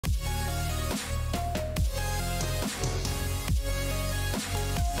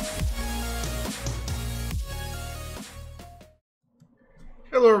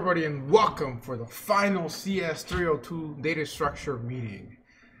Hello everybody and welcome for the final CS 302 data structure meeting.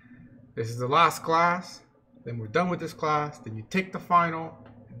 This is the last class, then we're done with this class, then you take the final,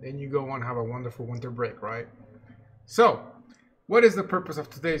 and then you go on and have a wonderful winter break, right? So, what is the purpose of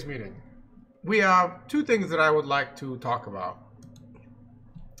today's meeting? We have two things that I would like to talk about.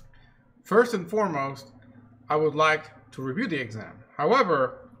 First and foremost, I would like to review the exam.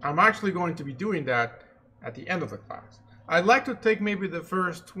 However, I'm actually going to be doing that at the end of the class. I'd like to take maybe the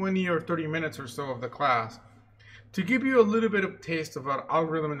first 20 or 30 minutes or so of the class to give you a little bit of taste about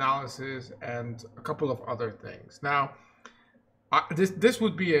algorithm analysis and a couple of other things. Now, this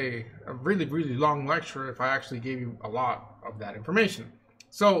would be a really, really long lecture if I actually gave you a lot of that information.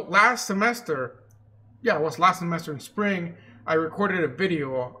 So last semester, it was last semester in spring, I recorded a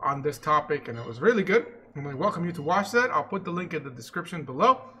video on this topic and it was really good. I'm going to welcome you to watch that. I'll put the link in the description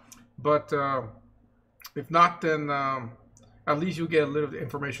below. But if not, then at least you'll get a little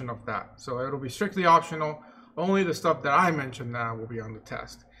information of that. So it'll be strictly optional. Only the stuff that I mentioned now will be on the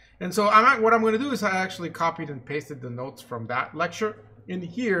test. And so what I'm going to do is I actually copied and pasted the notes from that lecture in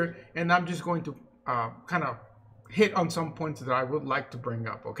here. And I'm just going to kind of hit on some points that I would like to bring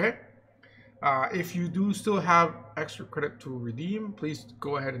up, okay? If you do still have extra credit to redeem, please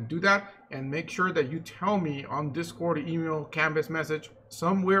go ahead and do that. And make sure that you tell me on Discord, email, Canvas message,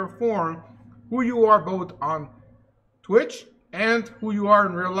 somewhere form, who you are both on Twitch and who you are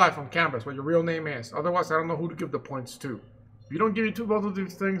in real life on Canvas, what your real name is. Otherwise, I don't know who to give the points to. If you don't give me both of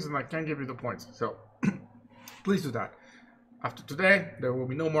these things, then I can't give you the points. So please do that. After today, there will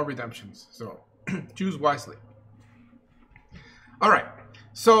be no more redemptions. So choose wisely. All right.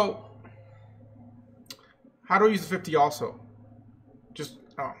 So how do I use the 50 also? Just,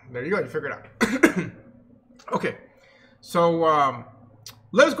 oh, there you go. You figured it out. Okay. So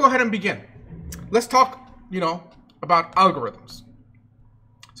let's go ahead and begin. Let's talk, about algorithms.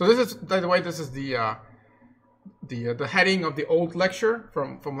 So this is, by the way, this is the heading of the old lecture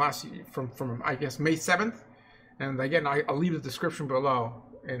from I guess May 7th. And again, I'll leave the description below,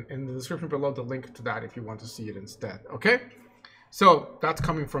 in the description below, the link to that if you want to see it instead. Okay. So that's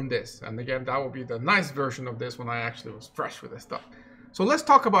coming from this. And again, that will be the nice version of this when I actually was fresh with this stuff. So let's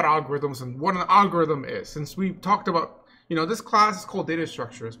talk about algorithms and what an algorithm is. Since we talked about, this class is called data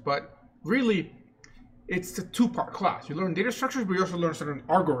structures, but really it's a two-part class. You learn data structures, but you also learn certain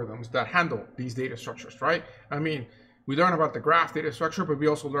algorithms that handle these data structures, right? I mean, we learn about the graph data structure, but we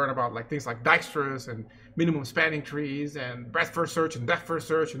also learn about things like Dijkstra's and minimum spanning trees and breadth first search and depth first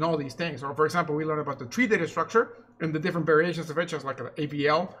search and all these things. Or for example, we learn about the tree data structure and the different variations of it, just like an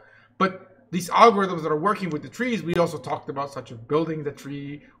AVL. But these algorithms that are working with the trees, we also talked about, such as building the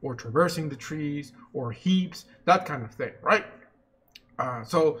tree or traversing the trees or heaps, that kind of thing, right?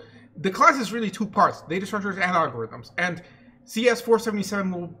 So the class is really two parts, data structures and algorithms. And CS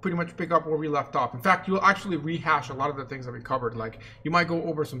 477 will pretty much pick up where we left off. In fact, you'll actually rehash a lot of the things that we covered. Like you might go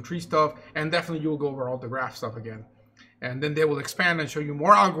over some tree stuff, and definitely you'll go over all the graph stuff again. And then they will expand and show you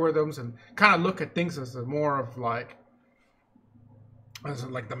more algorithms and kind of look at things as more of like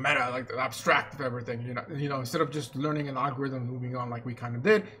the meta, like the abstract of everything. Instead of just learning an algorithm, moving on like we kind of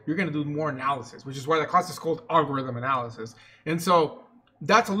did, you're going to do more analysis, which is why the class is called algorithm analysis. And so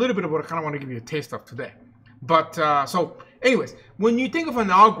that's a little bit of what I kind of want to give you a taste of today. But so anyways, when you think of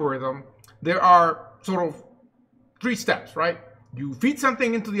an algorithm, there are sort of three steps, right? You feed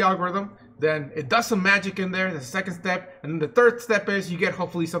something into the algorithm, then it does some magic in there, the second step, and then the third step is you get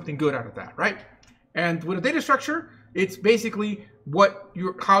hopefully something good out of that, right? And with a data structure, it's basically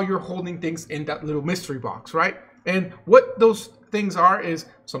how you're holding things in that little mystery box, right? And what those things are is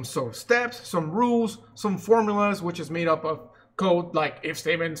some sort of steps, some rules, some formulas, which is made up of code like if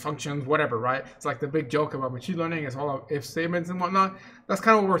statements, functions, whatever, right? It's like the big joke about machine learning is all of if statements and whatnot. That's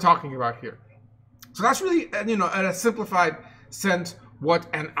kind of what we're talking about here. So that's really, at a simplified sense, what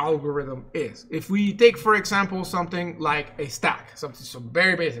an algorithm is. If we take, for example, something like a stack, something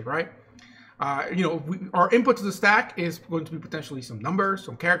very basic, right? Our input to the stack is going to be potentially some numbers,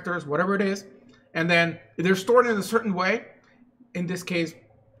 some characters, whatever it is, and then they're stored in a certain way. In this case,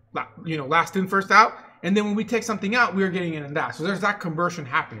 last in, first out. And then when we take something out, we are getting it in that. So there's that conversion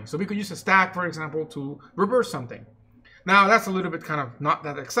happening. So we could use a stack, for example, to reverse something. Now that's a little bit kind of not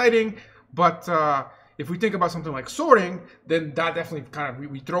that exciting, but if we think about something like sorting, then that definitely kind of,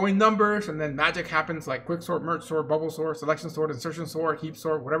 we throw in numbers and then magic happens, like quick sort, merge sort, bubble sort, selection sort, insertion sort, heap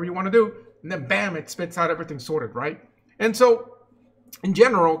sort, whatever you want to do. And then bam, it spits out everything sorted, right? And so in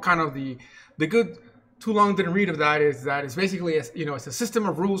general, kind of the good too long didn't read of that is basically, it's a system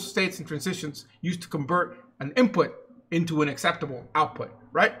of rules, states, and transitions used to convert an input into an acceptable output,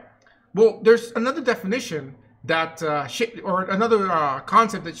 right? Well, there's another definition that or another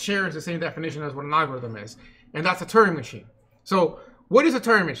concept that shares the same definition as what an algorithm is, and that's a Turing machine. So what is a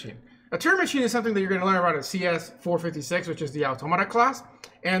Turing machine? A Turing machine is something that you're going to learn about at CS 456, which is the automata class,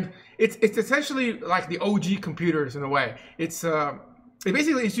 and it's essentially like the OG computers in a way. It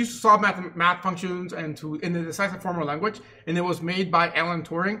basically is used to solve math functions and in the decisive formal language, and it was made by Alan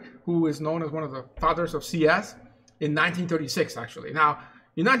Turing, who is known as one of the fathers of CS, in 1936 actually. Now,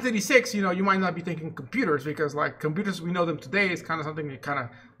 in 1936, you might not be thinking computers, because like computers we know them today is kind of something that kind of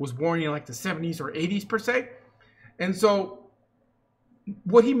was born in like the 70s or 80s per se. And so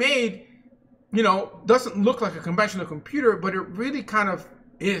what he made, doesn't look like a conventional computer, but it really kind of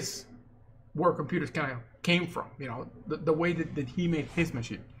is where computers kind of came from, the way that he made his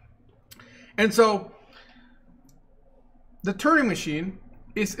machine. And so the Turing machine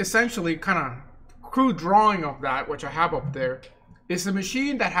is essentially kind of crude drawing of that, which I have up there. It's a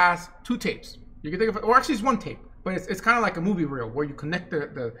machine that has two tapes. You can think of it, or actually it's one tape, but it's kind of like a movie reel where you connect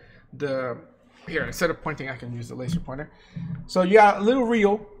the here, instead of pointing, I can use the laser pointer. So you got a little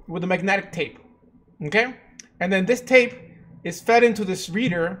reel with a magnetic tape, okay? And then this tape is fed into this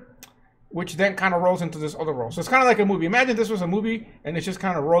reader, which then kind of rolls into this other roll. So it's kind of like a movie. Imagine this was a movie and it's just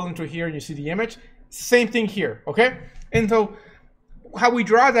kind of rolling through here and you see the image. Same thing here, okay? And so how we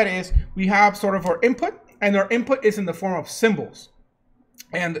draw that is we have sort of our input, and our input is in the form of symbols.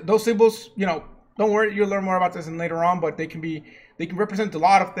 And those symbols, don't worry, you'll learn more about this later on, but they can represent a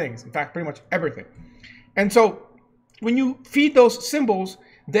lot of things. In fact, pretty much everything. And so when you feed those symbols,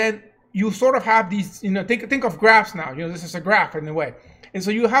 then you sort of have these, think of graphs now. This is a graph in a way. And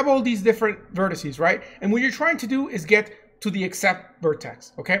so you have all these different vertices, right? And what you're trying to do is get to the accept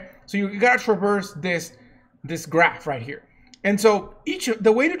vertex, okay? So you got to traverse this graph right here. And so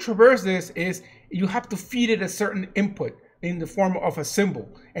the way to traverse this is you have to feed it a certain input in the form of a symbol,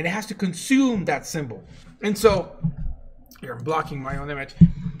 and it has to consume that symbol. And so here, I'm blocking my own image.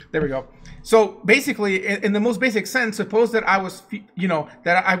 There we go. So basically, in the most basic sense, suppose that I was,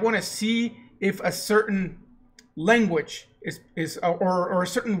 that I want to see if a certain language or a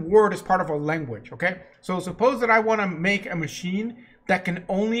certain word is part of a language, okay? So suppose that I want to make a machine that can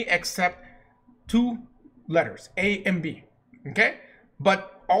only accept two letters, A and B, okay?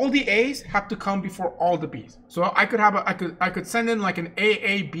 But all the A's have to come before all the B's. So I could send in like an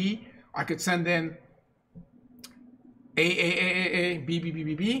AAB. I could send in A, B, B, B,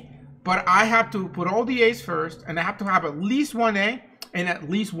 B, B. But I have to put all the A's first, and I have to have at least one A and at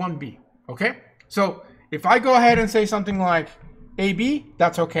least one B, okay? So if I go ahead and say something like AB,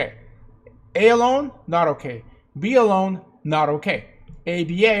 that's okay. A alone, not okay. B alone, not okay.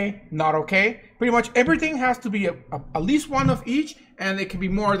 ABA, not okay. Pretty much everything has to be at least one of each, and it can be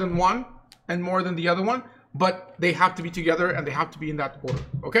more than one and more than the other one, but they have to be together and they have to be in that order,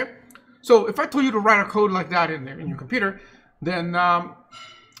 okay? So if I told you to write a code like that in your computer, then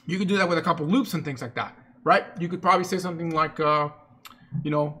you could do that with a couple loops and things like that, right? You could probably say something like, a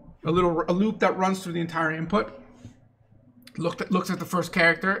loop that runs through the entire input, looks at the first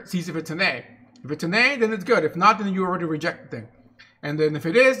character, sees if it's an A. If it's an A, then it's good. If not, then you already reject the thing. And then if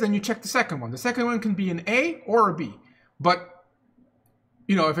it is, then you check the second one. The second one can be an A or a B. But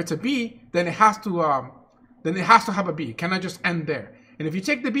if it's a B, then it has to have a B. It cannot just end there. And if you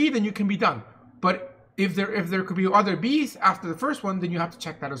check the B, then you can be done. But if there could be other B's after the first one, then you have to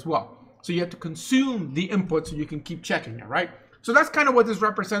check that as well. So you have to consume the input so you can keep checking it, right? So that's kind of what this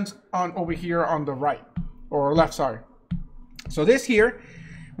represents over here on the right, or left, sorry. So this here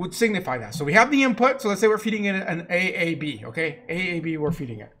would signify that. So we have the input. So let's say we're feeding in an AAB, okay? AAB, we're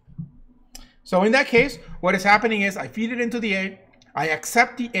feeding it. So in that case, what is happening is I feed it into the A, I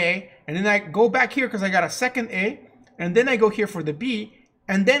accept the A, and then I go back here because I got a second A, and then I go here for the B,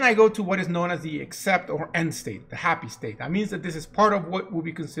 and then I go to what is known as the accept or end state, the happy state. That means that this is part of what will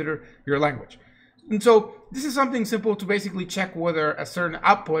be considered your language. And so this is something simple to basically check whether a certain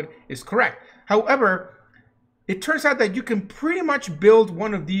output is correct. However, it turns out that you can pretty much build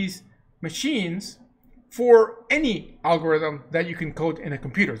one of these machines for any algorithm that you can code in a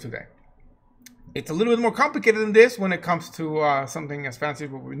computer today. It's a little bit more complicated than this when it comes to something as fancy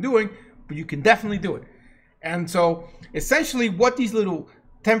as what we've been doing, but you can definitely do it. And so essentially what these little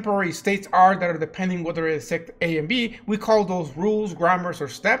temporary states are that are depending whether it's set A and B, we call those rules, grammars, or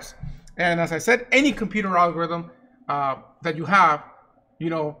steps. And as I said, any computer algorithm that you have,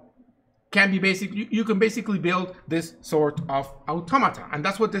 can be you can basically build this sort of automata. And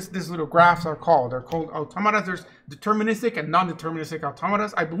that's what these little graphs are called. They're called automata. There's deterministic and non-deterministic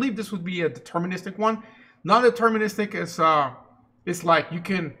automatas. I believe this would be a deterministic one. Non-deterministic is like you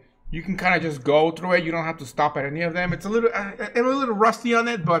can kind of just go through it. You don't have to stop at any of them. It's a little I'm a little rusty on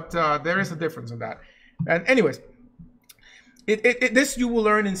it, but there is a difference in that. And anyways, this you will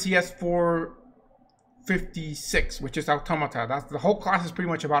learn in CS 456, which is automata. That's the whole class is pretty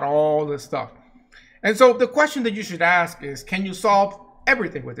much about all this stuff. And so the question that you should ask is, can you solve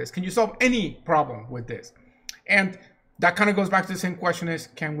everything with this? Can you solve any problem with this? And that kind of goes back to the same question: is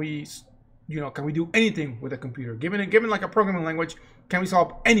can we do anything with a computer? Given like a programming language, can we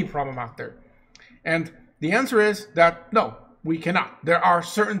solve any problem out there? And the answer is that no, we cannot. There are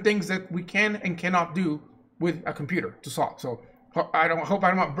certain things that we can and cannot do with a computer to solve. So I hope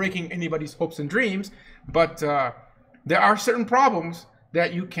I'm not breaking anybody's hopes and dreams, but there are certain problems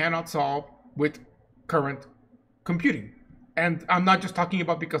that you cannot solve with current computing. And I'm not just talking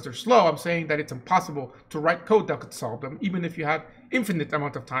about because they're slow. I'm saying that it's impossible to write code that could solve them, even if you had infinite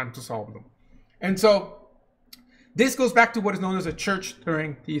amount of time to solve them. And so this goes back to what is known as a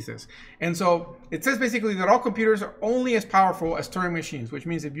Church-Turing thesis. And so it says basically that all computers are only as powerful as Turing machines, which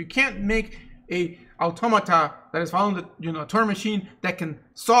means if you can't make a automata that is following the Turing machine that can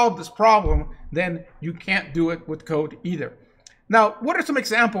solve this problem, then you can't do it with code either. Now, what are some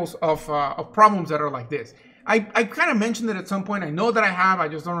examples of problems that are like this? I kind of mentioned it at some point. I know that I have. I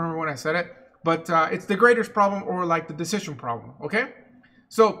just don't remember when I said it. But it's the greatest problem, or like the decision problem. Okay,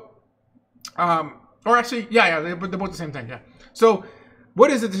 so or actually, yeah, they're both the same thing. Yeah. So,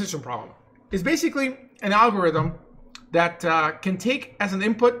 what is a decision problem? It's basically an algorithm that can take as an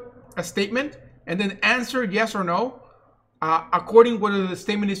input a statement and then answer yes or no according whether the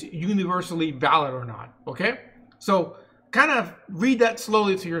statement is universally valid or not. Okay, so kind of read that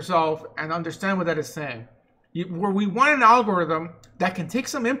slowly to yourself and understand what that is saying. Where we want an algorithm that can take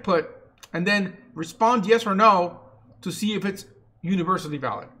some input and then respond yes or no to see if it's universally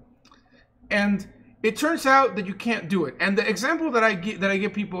valid. And it turns out that you can't do it. And the example that I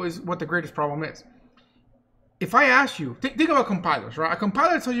give people is what the greatest problem is. If I ask you, think about compilers, right? A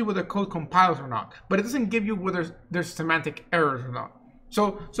compiler tells you whether code compiles or not, but it doesn't give you whether there's semantic errors or not.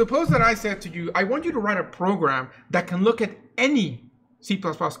 So suppose that I said to you, I want you to write a program that can look at any C++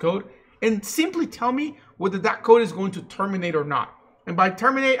 code and simply tell me whether that code is going to terminate or not. And by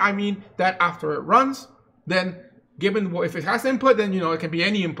terminate, I mean that after it runs, then if it has input, then it can be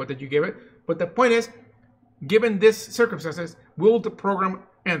any input that you give it. But the point is, given this circumstances, will the program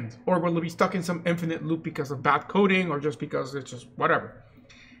end? Or will it be stuck in some infinite loop because of bad coding, or just because it's just whatever?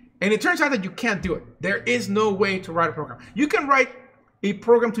 And it turns out that you can't do it. There is no way to write a program. You can write a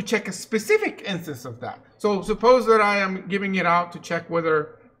program to check a specific instance of that. So suppose that I am giving it out to check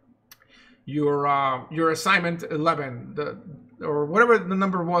whether your assignment 11, or whatever the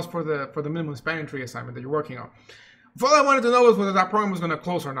number was for the minimum spanning tree assignment that you're working on. If all I wanted to know was whether that program was going to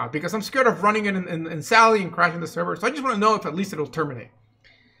close or not, because I'm scared of running it in Sally and crashing the server. So I just want to know if at least it'll terminate.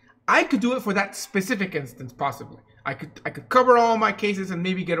 I could do it for that specific instance, possibly. I could cover all my cases and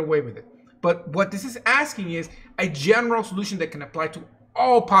maybe get away with it. But what this is asking is a general solution that can apply to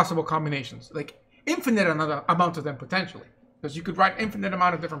all possible combinations, like infinite amount of them potentially. Because you could write infinite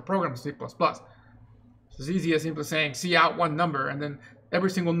amount of different programs in C++. So it's easy as simply saying see out one number, and then every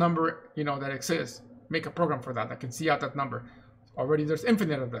single number that exists, make a program for that can see out that number. Already there's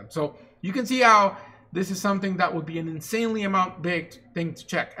infinite of them. So you can see how this is something that would be an insanely big thing to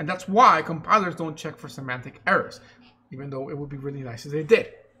check. And that's why compilers don't check for semantic errors, even though it would be really nice if they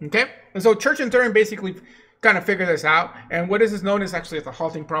did. Okay? And so Church and Turing basically kind of figure this out. And what this is known as actually as a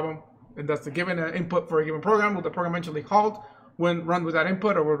halting problem. And that's the given input for a given program. Will the program eventually halt when run with that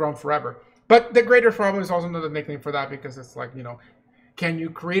input, or will run forever? But the greater problem is also another nickname for that, because it's like, can you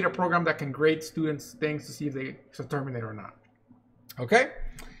create a program that can grade students things to see if they terminate or not? Okay?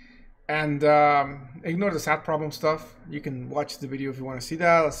 And ignore the SAT problem stuff. You can watch the video if you want to see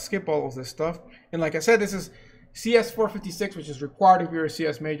that. Let's skip all of this stuff. And like I said, this is CS 456, which is required if you're a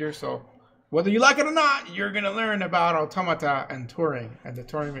CS major. So whether you like it or not, you're going to learn about automata and Turing and the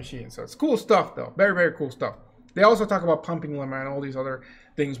Turing machine. So it's cool stuff, though. Very, very cool stuff. They also talk about pumping lemma and all these other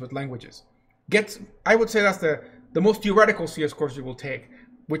things with languages. I would say that's the most theoretical CS course you will take,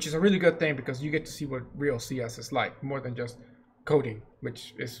 which is a really good thing, because you get to see what real CS is like, more than just coding,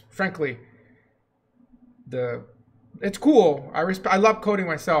 which is frankly it's cool. I love coding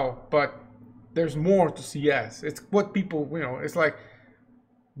myself, but there's more to CS. It's what people, it's like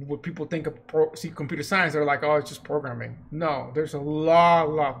what people think of computer science. They're like, oh, it's just programming. No, there's a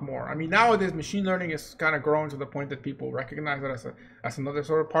lot more. I mean, nowadays machine learning is kind of growing to the point that people recognize it as another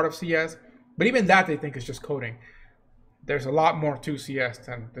sort of part of CS. But even that they think is just coding. There's a lot more to CS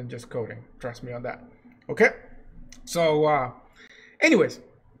than just coding. Trust me on that. Okay? So, anyways,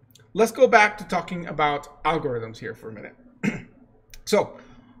 let's go back to talking about algorithms here for a minute. So,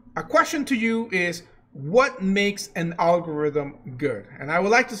 a question to you is, what makes an algorithm good? And I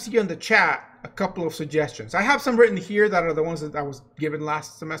would like to see in the chat a couple of suggestions. I have some written here that are the ones that I was given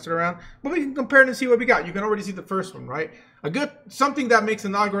last semester around, but we can compare and see what we got. You can already see the first one, right? Something that makes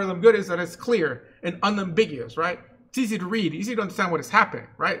an algorithm good is that it's clear and unambiguous, right? It's easy to read, easy to understand what is happening,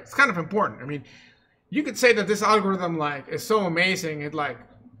 right? It's kind of important. I mean, you could say that this algorithm like is so amazing. It like,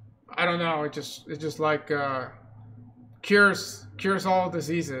 I don't know, it just like cures all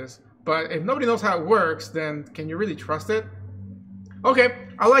diseases. But if nobody knows how it works, then can you really trust it? Okay,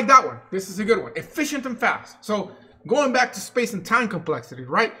 I like that one. This is a good one. Efficient and fast. So going back to space and time complexity,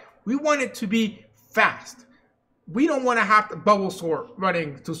 right? We want it to be fast. We don't want to have to bubble sort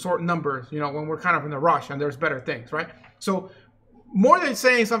running to sort numbers, you know, when we're kind of in a rush and there's better things, right? So more than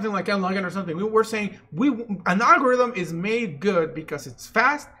saying something like n log n or something, we're saying an algorithm is made good because it's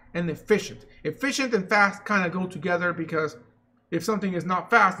fast and efficient. Efficient and fast kind of go together because if something is not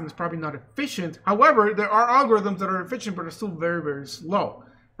fast, then it's probably not efficient. However, there are algorithms that are efficient, but are still very, very slow,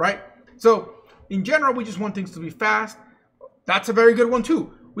 right? So in general, we just want things to be fast. That's a very good one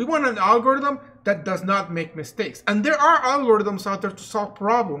too. We want an algorithm that does not make mistakes. And there are algorithms out there to solve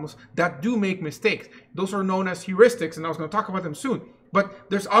problems that do make mistakes. Those are known as heuristics, and I was going to talk about them soon. But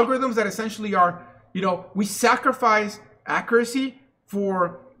there's algorithms that essentially are, you know, we sacrifice accuracy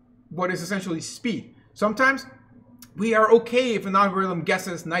for what is essentially speed. Sometimes we are okay if an algorithm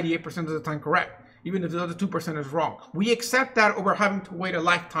guesses 98% of the time correct, even if the other 2% is wrong. We accept that over having to wait a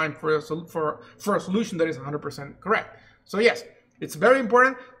lifetime for a solution that is 100% correct. So yes, it's very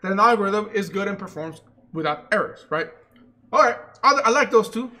important that an algorithm is good and performs without errors, right? All right, I like those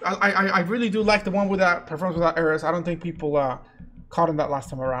two. I really do like the one that performs without errors. I don't think people caught on that last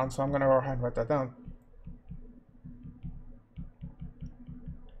time around, so I'm gonna go ahead and write that down.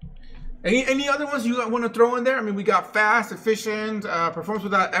 Any other ones you want to throw in there? I mean, we got fast, efficient, performs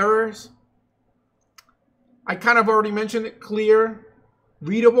without errors. I kind of already mentioned it. Clear,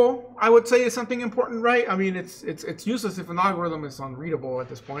 readable, I would say is something important, right? I mean, it's useless if an algorithm is unreadable at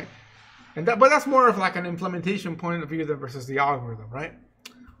this point. But that's more of like an implementation point of view versus the algorithm, right?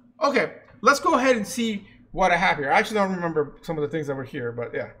 Okay, let's go ahead and see what I have here. I actually don't remember some of the things that were here,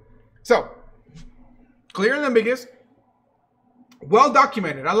 but yeah. So, clear and ambiguous. Well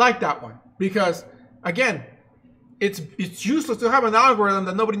documented. I like that one because, again, it's useless to have an algorithm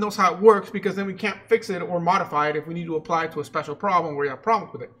that nobody knows how it works because then we can't fix it or modify it if we need to apply it to a special problem where you have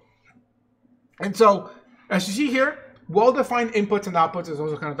problems with it. And so, as you see here, well-defined inputs and outputs is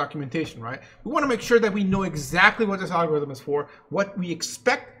also kind of documentation, right? We want to make sure that we know exactly what this algorithm is for, what we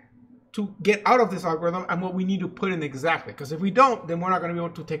expect to get out of this algorithm, and what we need to put in exactly. Because if we don't, then we're not going to be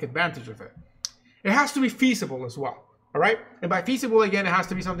able to take advantage of it. It has to be feasible as well. All right, and by feasible, again, it has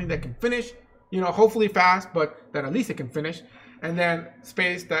to be something that can finish, you know, hopefully fast, but that at least it can finish. And then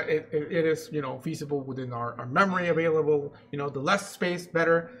space that it is, you know, feasible within our memory available. You know, the less space,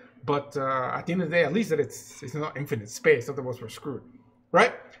 better. But at the end of the day, at least that it's not infinite space, otherwise we're screwed,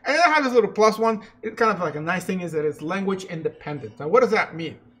 right? And then I have this little plus one. It's kind of like a nice thing is that it's language independent. Now, what does that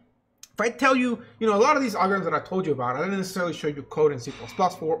mean? If I tell you, you know, a lot of these algorithms that I told you about, I didn't necessarily show you code in C++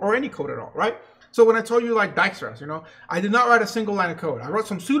 for, or any code at all, right? So when I told you like Dijkstra's, you know, I did not write a single line of code. I wrote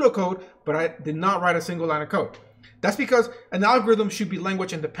some pseudocode, but I did not write a single line of code. That's because an algorithm should be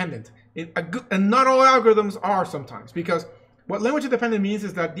language independent. And not all algorithms are sometimes, because what language independent means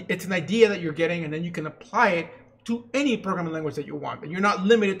is that it's an idea that you're getting and then you can apply it to any programming language that you want. And you're not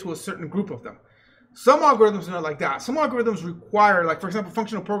limited to a certain group of them. Some algorithms are not like that. Some algorithms require, like, for example,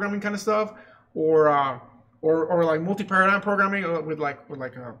 functional programming kind of stuff, or like multi-paradigm programming with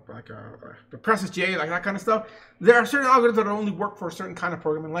the process J, like that kind of stuff. There are certain algorithms that only work for certain kind of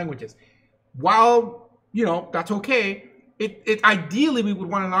programming languages. While, you know, that's okay, ideally we would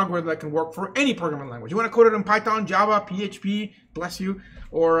want an algorithm that can work for any programming language. You want to code it in Python, Java, PHP, bless you,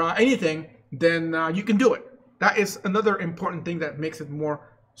 or anything, then you can do it. That is another important thing that makes it more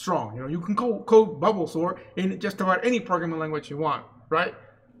strong. You know, you can code bubble sort in just about any programming language you want, right?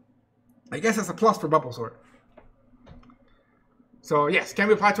 I guess that's a plus for bubble sort. So yes, can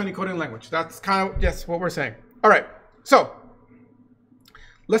be applied to any coding language. That's kind of, yes, what we're saying. All right, so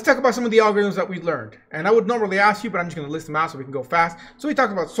let's talk about some of the algorithms that we learned. And I would normally ask you, but I'm just going to list them out so we can go fast. So we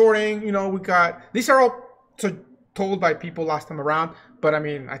talked about sorting. You know, we got, these are all told by people last time around. But I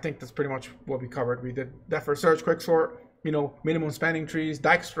mean, I think that's pretty much what we covered. We did depth first search, quick sort, you know, minimum spanning trees,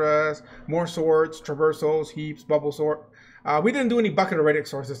 Dijkstra's, more sorts, traversals, heaps, bubble sort. We didn't do any bucket or radix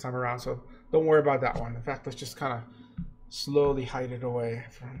sorts this time around, so don't worry about that one. In fact, let's just kind of slowly hide it away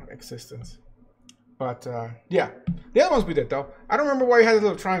from existence. But yeah, the other ones we did though. I don't remember why you had this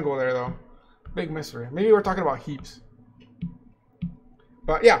little triangle there though. Big mystery. Maybe we're talking about heaps.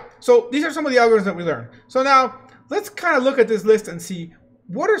 But yeah, so these are some of the algorithms that we learned. So now let's kind of look at this list and see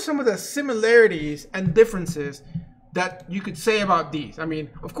what are some of the similarities and differences that you could say about these? I mean,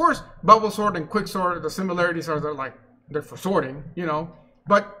 of course, bubble sort and quick sort, the similarities are they're for sorting, you know.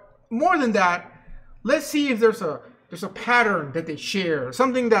 But more than that, let's see if there's a pattern that they share,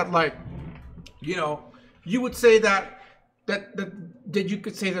 something that, like, you know, you would say that you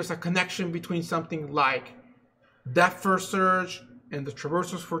could say there's a connection between something like depth first search and the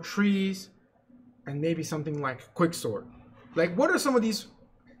traversals for trees, and maybe something like quick sort. Like, what are some of these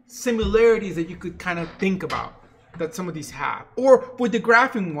similarities that you could kind of think about that some of these have? Or with the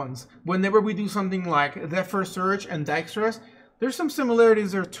graphing ones, whenever we do something like depth first search and Dijkstra's, there's some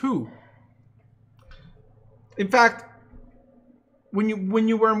similarities there too. In fact, when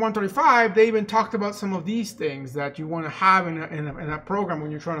you were in 135, they even talked about some of these things that you want to have in a program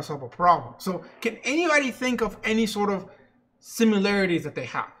when you're trying to solve a problem. So can anybody think of any sort of similarities that they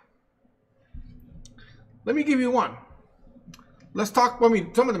have? Let me give you one. Let's talk, well, I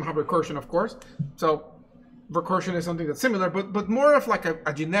mean, some of them have recursion, of course. So recursion is something that's similar, but more of like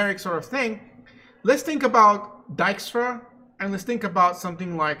a generic sort of thing. Let's think about Dijkstra, and let's think about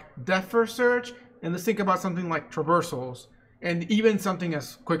something like depth first search, and let's think about something like traversals, and even something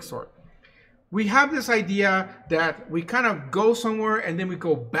as quicksort. We have this idea that we kind of go somewhere and then we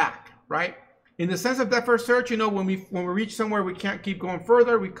go back, right? In the sense of depth first search, you know, when we reach somewhere we can't keep going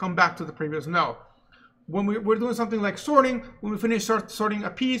further, we come back to the previous node. When we're doing something like sorting, when we finish sorting a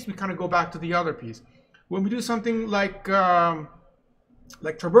piece, we kind of go back to the other piece. When we do something like traversals,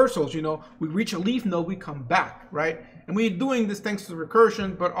 you know, we reach a leaf node, we come back, right? And we're doing this thanks to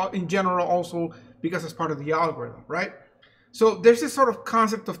recursion, but in general also because it's part of the algorithm, right? So there's this sort of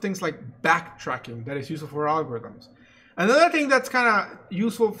concept of things like backtracking that is useful for algorithms. Another thing that's kind of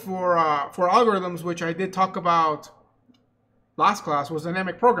useful for algorithms, which I did talk about last class, was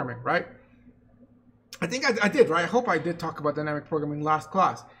dynamic programming, right? I think I did, right? I hope I did talk about dynamic programming last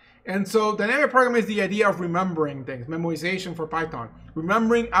class. And so dynamic programming is the idea of remembering things, memorization for Python,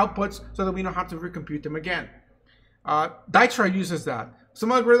 remembering outputs so that we don't have to recompute them again. Dijkstra uses that. Some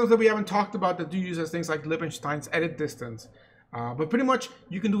algorithms that we haven't talked about that do use things like Lippenstein's edit distance. But pretty much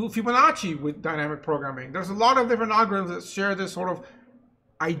you can do Fibonacci with dynamic programming. There's a lot of different algorithms that share this sort of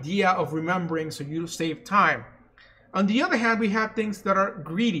idea of remembering so you save time. On the other hand, we have things that are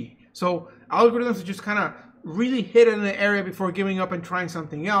greedy. So algorithms that just kind of really hit in an area before giving up and trying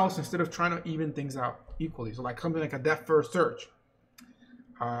something else instead of trying to even things out equally. So like something like a depth first search.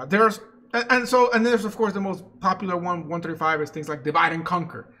 And there's of course the most popular one, 135, is things like divide and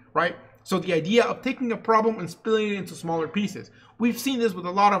conquer, right? So the idea of taking a problem and splitting it into smaller pieces. We've seen this with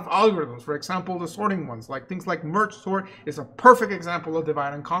a lot of algorithms. For example, the sorting ones, like things like merge sort is a perfect example of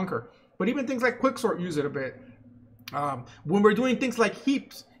divide and conquer. But even things like quicksort use it a bit. When we're doing things like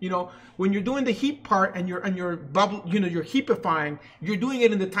heaps, you know, when you're doing the heap part and you're bubble, you know, you're heapifying, you're doing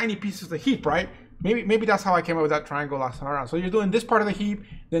it in the tiny pieces of the heap, right? Maybe that's how I came up with that triangle last time around. So you're doing this part of the heap,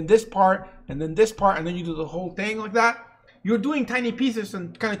 then this part, and then this part, and then you do the whole thing like that. You're doing tiny pieces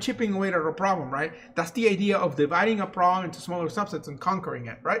and kind of chipping away at a problem, right? That's the idea of dividing a problem into smaller subsets and conquering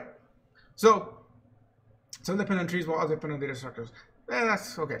it, right? So some depend on trees while others depend on data structures.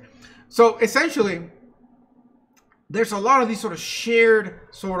 That's okay. So essentially, there's a lot of these sort of shared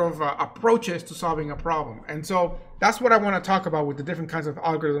sort of approaches to solving a problem. And so that's what I want to talk about with the different kinds of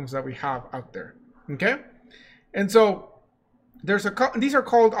algorithms that we have out there. Okay? And so these are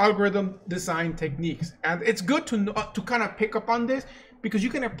called algorithm design techniques. And it's good to kind of pick up on this because you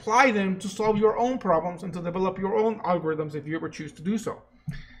can apply them to solve your own problems and to develop your own algorithms if you ever choose to do so.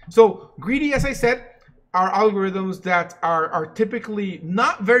 So greedy, as I said, are algorithms that are typically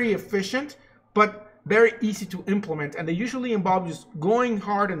not very efficient, but very easy to implement, and they usually involve just going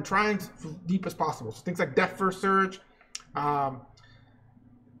hard and trying as deep as possible. So things like depth first search,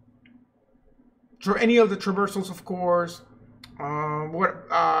 any of the traversals, of course.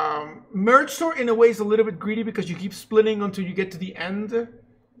 Merge sort in a way is a little bit greedy because you keep splitting until you get to the end.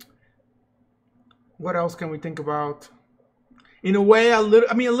 What else can we think about? In a way, a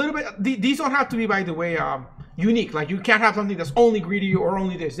little bit. These don't have to be, by the way, unique. Like you can't have something that's only greedy or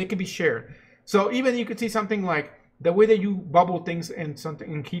only this. They can be shared. So even you could see something like the way that you bubble things in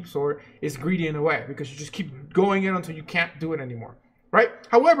something in Heaposrt is greedy in a way because you just keep going in until you can't do it anymore, right?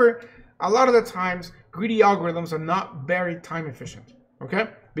 However, a lot of the times greedy algorithms are not very time efficient, okay?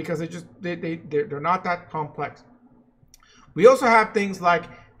 Because they're not that complex. We also have things like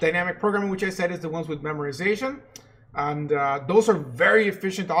dynamic programming, which I said is the ones with memorization, and those are very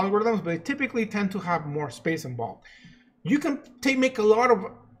efficient algorithms, but they typically tend to have more space involved. You can make a lot of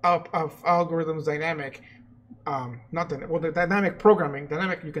algorithms dynamic, the dynamic programming.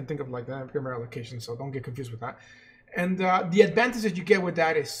 Dynamic you can think of like dynamic memory allocation, so don't get confused with that. And the advantage that you get with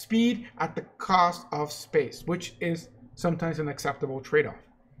that is speed at the cost of space, which is sometimes an acceptable trade-off.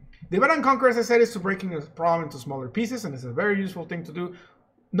 Divide and conquer, as I said, is to breaking a problem into smaller pieces, and it's a very useful thing to do,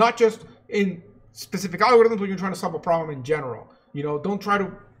 not just in specific algorithms when you're trying to solve a problem in general. You know, don't try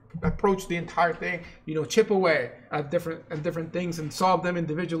to approach the entire thing, you know, chip away at different things and solve them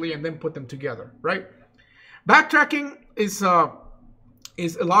individually and then put them together, right? Backtracking is a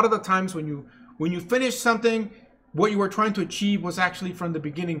lot of the times when you finish something, what you were trying to achieve was actually from the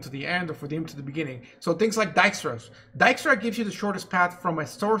beginning to the end, or from the end to the beginning. So things like Dijkstra. Dijkstra gives you the shortest path from a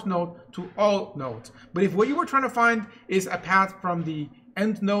source node to all nodes. But if what you were trying to find is a path from the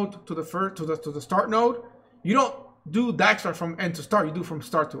end node to the start node, you don't do Dijkstra from end to start. You do from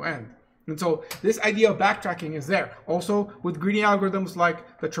start to end. And so this idea of backtracking is there. Also, with greedy algorithms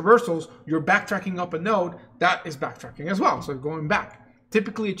like the traversals, you're backtracking up a node. That is backtracking as well. So going back,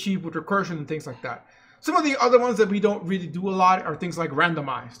 typically achieved with recursion and things like that. Some of the other ones that we don't really do a lot are things like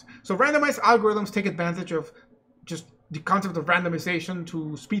randomized. So randomized algorithms take advantage of just the concept of randomization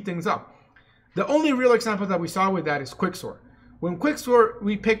to speed things up. The only real example that we saw with that is quicksort. When quicksort,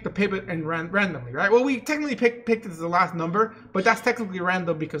 we picked the pivot and ran randomly, right? Well, we technically picked it as the last number, but that's technically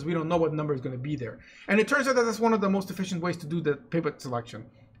random because we don't know what number is going to be there. And it turns out that that's one of the most efficient ways to do the pivot selection.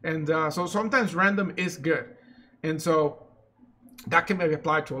 And so sometimes random is good. And so that can be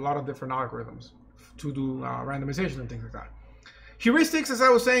applied to a lot of different algorithms to do randomization and things like that. Heuristics, as I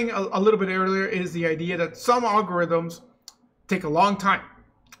was saying a little bit earlier, is the idea that some algorithms take a long time.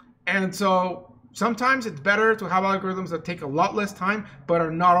 And so sometimes it's better to have algorithms that take a lot less time but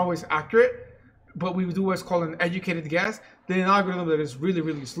are not always accurate, but we do what's called an educated guess, than an algorithm that is really,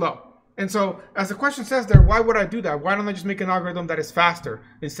 really slow. And so as the question says there, why would I do that? Why don't I just make an algorithm that is faster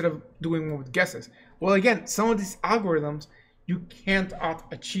instead of doing one with guesses? Well, again, some of these algorithms you can't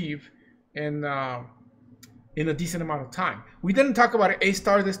achieve in a decent amount of time. We didn't talk about A*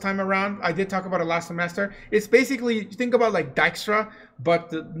 this time around. I did talk about it last semester. It's basically, think about like Dijkstra, but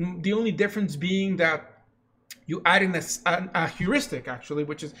the only difference being that you add in a heuristic, actually,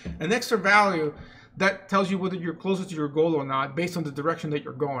 which is an extra value that tells you whether you're closer to your goal or not based on the direction that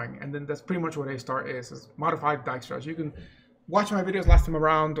you're going. And then that's pretty much what A* is modified Dijkstra. So you can watch my videos last time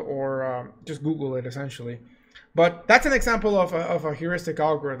around or just Google it, essentially. But that's an example of a heuristic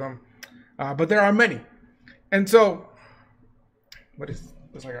algorithm. But there are many. And so, there's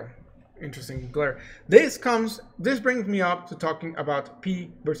like an interesting glare. This brings me up to talking about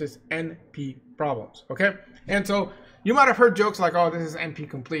P versus NP problems, okay? And so you might have heard jokes like, oh, this is NP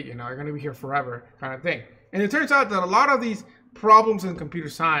complete, you know, you're gonna be here forever kind of thing. And it turns out that a lot of these problems in computer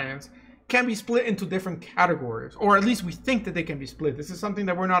science can be split into different categories, or at least we think that they can be split. This is something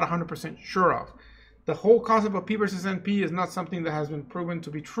that we're not 100% sure of. The whole concept of P versus NP is not something that has been proven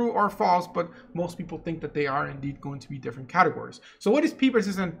to be true or false, but most people think that they are indeed going to be different categories. So what is P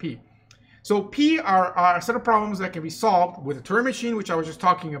versus NP? So P are a set of problems that can be solved with a Turing machine, which I was just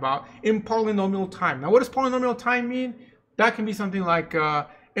talking about, in polynomial time. Now, what does polynomial time mean? That can be something like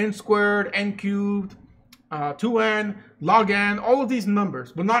n squared, n cubed, 2n, log n, all of these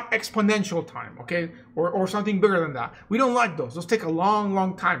numbers, but not exponential time, okay? Or something bigger than that. We don't like those. Those take a long,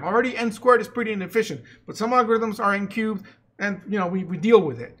 long time. Already n squared is pretty inefficient, but some algorithms are n cubed, and you know we deal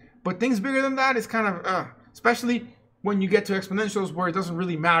with it. But things bigger than that is kind of, especially when you get to exponentials where it doesn't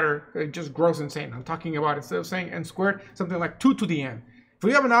really matter, it just grows insane. I'm talking about, instead of saying n squared, something like 2 to the n. If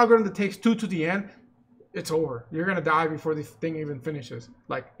we have an algorithm that takes 2 to the n, it's over. You're gonna die before the thing even finishes.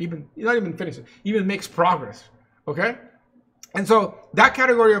 Like not even finishes, even makes progress. Okay? And so that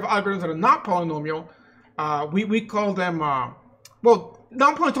category of algorithms that are not polynomial, we call them, well,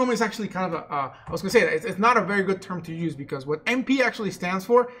 non-polynomial is actually kind of I was gonna say that it's not a very good term to use, because what NP actually stands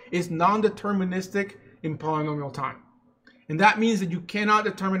for is non-deterministic in polynomial time. And that means that you cannot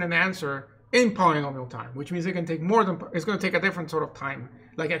determine an answer in polynomial time, which means it can take more than, it's gonna take a different sort of time,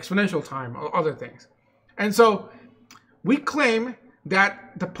 like exponential time or other things. And so we claim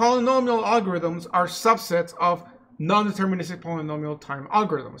that the polynomial algorithms are subsets of non-deterministic polynomial time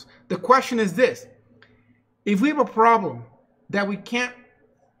algorithms. The question is this: if we have a problem that we can't,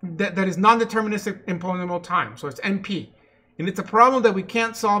 that is non-deterministic in polynomial time, so it's NP, and it's a problem that we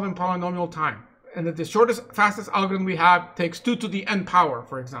can't solve in polynomial time, and that the shortest, fastest algorithm we have takes 2 to the n power,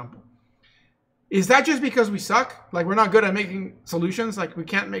 for example, is that just because we suck? Like we're not good at making solutions? Like we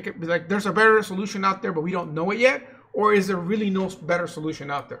can't make it, like there's a better solution out there, but we don't know it yet? Or is there really no better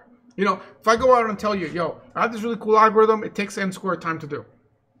solution out there? You know, if I go out and tell you, yo, I have this really cool algorithm, it takes n squared time to do.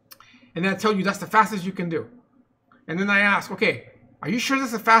 And then I tell you that's the fastest you can do. And then I ask, okay, are you sure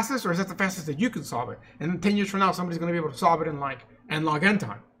that's the fastest, or is that the fastest that you can solve it? And then 10 years from now, somebody's gonna be able to solve it in like n log n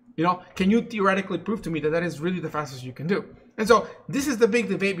time. You know, can you theoretically prove to me that that is really the fastest you can do? And so this is the big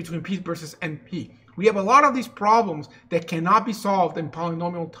debate between P versus NP. We have a lot of these problems that cannot be solved in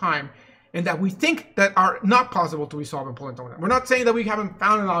polynomial time, and that we think that are not possible to be solved in polynomial time. We're not saying that we haven't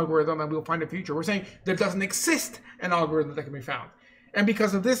found an algorithm and we'll find a future. We're saying there doesn't exist an algorithm that can be found. And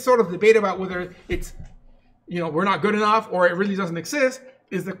because of this sort of debate about whether it's, you know, we're not good enough or it really doesn't exist,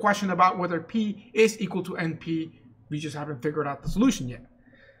 is the question about whether P is equal to NP. We just haven't figured out the solution yet.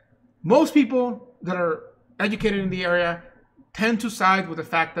 Most people that are educated in the area tend to side with the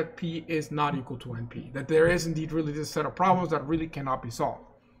fact that P is not equal to NP, that there is indeed really this set of problems that really cannot be solved.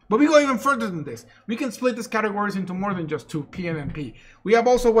 But we go even further than this. We can split these categories into more than just two, P and NP. We have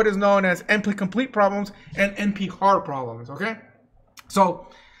also what is known as NP complete problems and NP hard problems, okay? So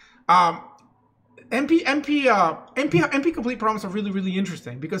NP complete problems are really, really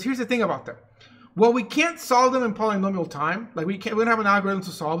interesting, because here's the thing about them. Well, we can't solve them in polynomial time. Like we don't have an algorithm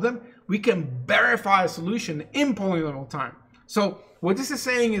to solve them. We can verify a solution in polynomial time. So what this is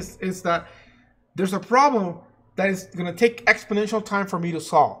saying is that there's a problem that is going to take exponential time for me to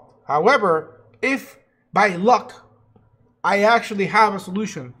solve. However, if by luck I actually have a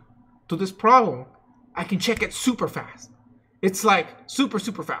solution to this problem, I can check it super fast. It's like super,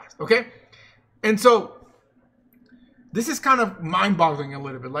 super fast, okay? And so this is kind of mind-boggling a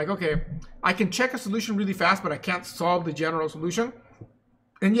little bit. Like, okay, I can check a solution really fast, but I can't solve the general solution.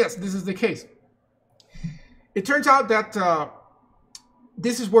 And yes, this is the case. It turns out that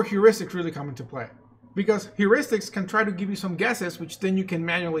this is where heuristics really come into play. Because heuristics can try to give you some guesses, which then you can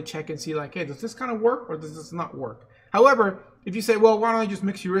manually check and see like, hey, does this kind of work or does this not work? However, if you say, well, why don't I just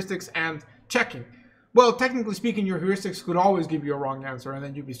mix heuristics and checking? Well, technically speaking, your heuristics could always give you a wrong answer and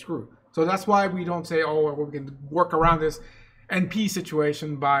then you'd be screwed. So that's why we don't say, oh, well, we can work around this NP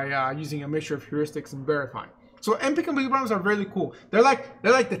situation by using a mixture of heuristics and verifying. So NP complete problems are really cool. They're like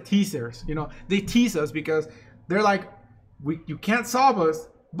the teasers, you know. They tease us because they're like, you can't solve us,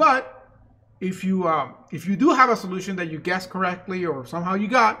 but if you do have a solution that you guessed correctly or somehow you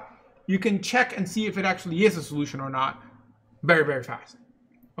got, you can check and see if it actually is a solution or not very, very fast.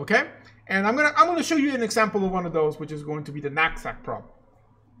 Okay? And I'm gonna show you an example of one of those, which is going to be the knapsack problem.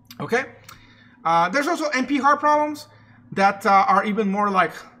 Okay? There's also NP hard problems that are even more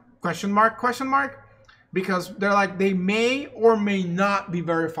like question mark, because they're like, they may or may not be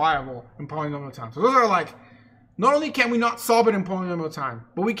verifiable in polynomial time. So those are like, not only can we not solve it in polynomial time,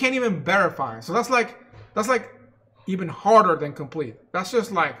 but we can't even verify it. So that's like even harder than complete. That's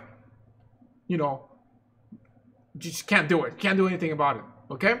just like, you know, just can't do it. Can't do anything about it.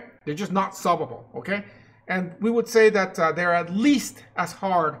 Okay? They're just not solvable. Okay? And we would say that they're at least as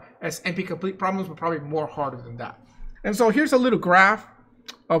hard as NP complete problems, but probably more harder than that. And so here's a little graph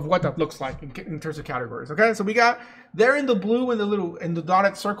of what that looks like in terms of categories. Okay? So we got there in the blue in the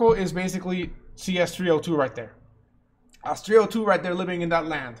dotted circle is basically CS302 right there. CS302 right there living in that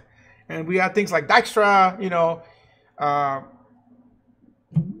land. And we have things like Dijkstra, you know,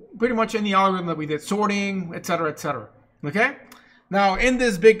 pretty much any algorithm that we did, sorting, etc., etc. Okay? Now, in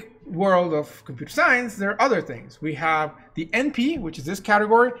this big world of computer science, there are other things. We have the NP, which is this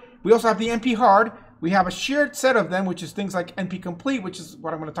category. We also have the NP hard. We have a shared set of them, which is things like NP complete, which is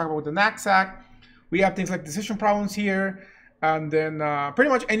what I'm going to talk about with the knapsack. We have things like decision problems here. And then pretty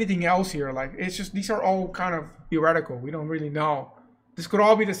much anything else here. Like, it's just, these are all kind of theoretical. We don't really know. This could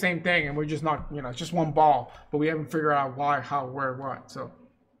all be the same thing, and we're just not, you know, it's just one ball, but we haven't figured out why, how, where, what. So,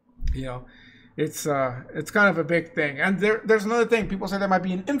 you know, it's kind of a big thing. And there's another thing. People say there might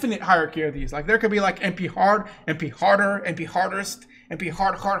be an infinite hierarchy of these. Like, there could be like NP hard, NP harder, NP hardest, NP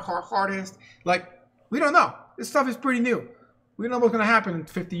hardest. Like, we don't know. This stuff is pretty new. We don't know what's going to happen in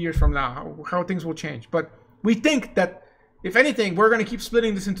 50 years from now, how things will change. But we think that, if anything, we're going to keep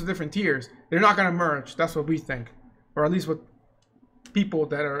splitting this into different tiers. They're not going to merge. That's what we think. Or at least what people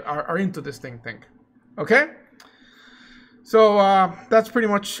that are into this thing think. Okay? So that's pretty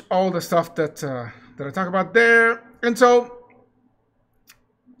much all the stuff that I talk about there. And so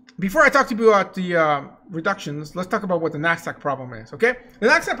before I talk to you about the reductions, let's talk about what the knapsack problem is. Okay? The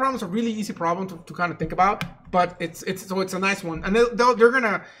knapsack problem is a really easy problem to kind of think about, but it's a nice one. And they're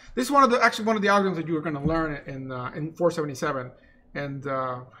gonna. This is one of the algorithms that you're gonna learn in 477 and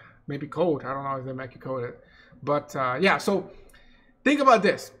maybe code. I don't know if they make you code it, but yeah. So think about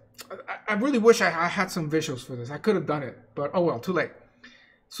this. I really wish I had some visuals for this. I could have done it, but oh well, too late.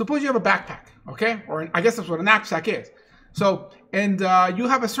 Suppose you have a backpack, okay? Or I guess that's what a knapsack is. So, and you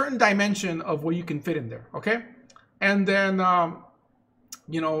have a certain dimension of what you can fit in there, okay? And then,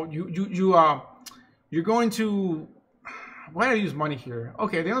 you know, you're going to, why do I use money here?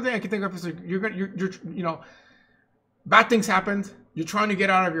 Okay, the only thing I can think of is like, you know, bad things happened. you're trying to get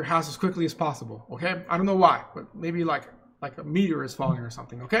out of your house as quickly as possible. Okay, I don't know why, but maybe like a meteor is falling or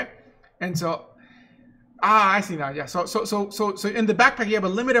something. Okay, and so I see now. Yeah. So in the backpack you have a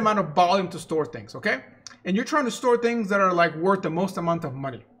limited amount of volume to store things. Okay, and you're trying to store things that are like worth the most amount of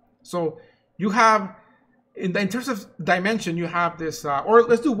money. So you have in terms of dimension, you have this, or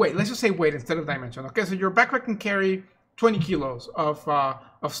let's do weight. Let's just say weight instead of dimension. Okay, so your backpack can carry 20 kilos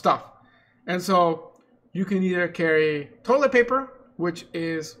of stuff, and so you can either carry toilet paper, which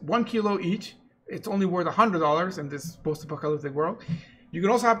is 1 kilo each. It's only worth $100 in this post-apocalyptic world. You can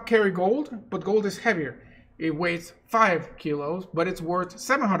also carry gold, but gold is heavier. It weighs 5 kilos, but it's worth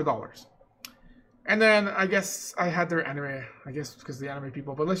 $700. And then I guess I had their anime, I guess because the anime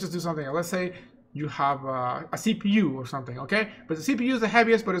people, but let's just do something else. Let's say you have a CPU or something, okay? But the CPU is the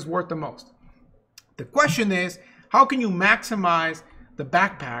heaviest, but it's worth the most. The question is, how can you maximize the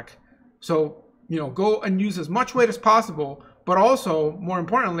backpack so, you know, go and use as much weight as possible, but also, more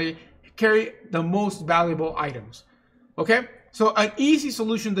importantly, carry the most valuable items, okay? So an easy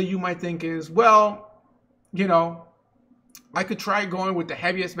solution that you might think is, well, you know, I could try going with the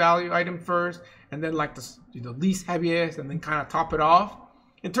heaviest value item first, and then like the least heaviest, and then kind of top it off.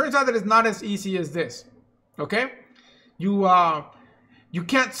 It turns out that it's not as easy as this, okay? You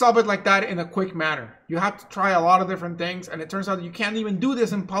can't solve it like that in a quick manner. You have to try a lot of different things, and it turns out that you can't even do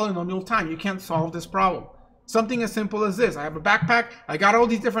this in polynomial time. You can't solve this problem. Something as simple as this. I have a backpack. I got all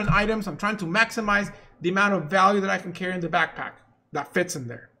these different items. I'm trying to maximize the amount of value that I can carry in the backpack that fits in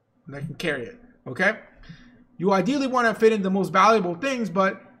there, and I can carry it, okay? You ideally want to fit in the most valuable things,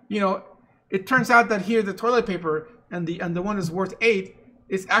 but, you know, it turns out that here the toilet paper and the one that's worth 8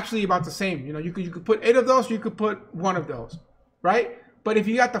 is actually about the same. You know, you could put 8 of those, you could put 1 of those, right? But if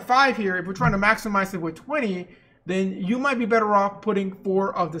you got the 5 here, if we're trying to maximize it with 20, then you might be better off putting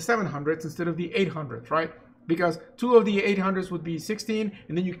 4 of the 700s instead of the 800s, right? Because 2 of the 800s would be 16,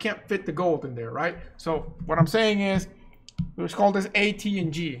 and then you can't fit the gold in there, right? So what I'm saying is, let's call this A, T,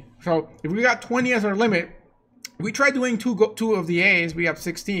 and G. So if we got 20 as our limit, if we try doing two of the A's, we have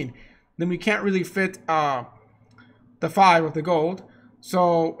 16. Then we can't really fit the 5 of the gold.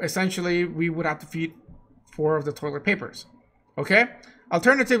 So essentially, we would have to feed 4 of the toilet papers. Okay?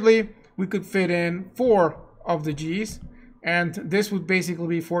 Alternatively, we could fit in 4 of the G's. And this would basically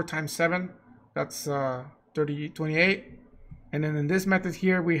be 4 times 7. That's 28. And then in this method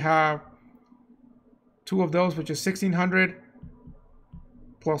here, we have 2 of those, which is 1600,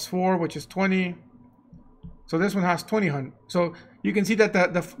 plus 4, which is 20. So this one has 2000. So you can see that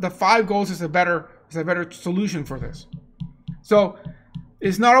the 5 goals is a better solution for this. So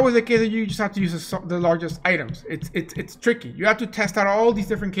it's not always the case that you just have to use the largest items. It's tricky. You have to test out all these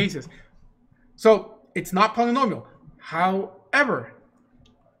different cases. So it's not polynomial. However,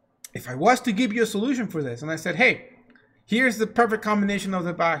 if I was to give you a solution for this, and I said, hey, here's the perfect combination of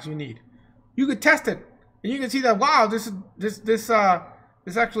the bags you need, you could test it, and you can see that, wow, this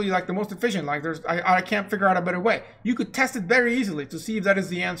is actually like the most efficient. Like I can't figure out a better way. You could test it very easily to see if that is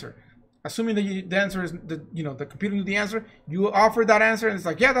the answer. Assuming that the answer is the computer knew the answer, you offer that answer, and it's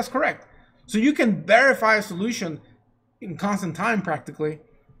like, yeah, that's correct. So you can verify a solution in constant time practically,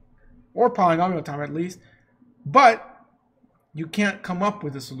 or polynomial time at least, but you can't come up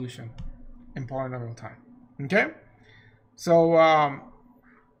with a solution in polynomial time. Okay? So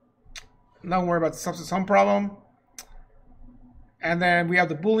don't worry about the subset sum problem. And then we have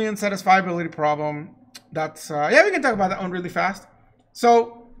the Boolean satisfiability problem. That's yeah, we can talk about that one really fast.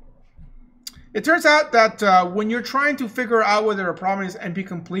 So it turns out that when you're trying to figure out whether a problem is NP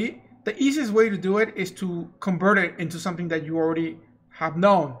complete, the easiest way to do it is to convert it into something that you already have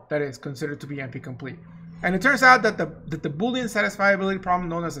known that is considered to be NP complete. And it turns out that the Boolean satisfiability problem,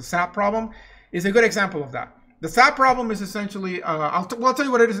 known as the SAT problem, is a good example of that. The SAT problem is essentially, I'll tell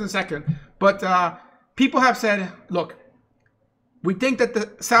you what it is in a second, but people have said, look, we think that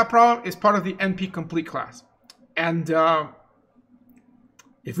the SAT problem is part of the NP complete class. And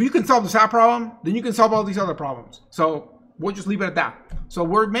if you can solve the SAT problem, then you can solve all these other problems. So we'll just leave it at that. So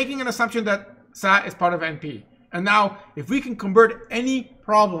we're making an assumption that SAT is part of NP. And now, if we can convert any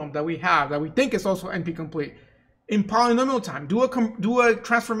problem that we have that we think is also NP complete in polynomial time, do a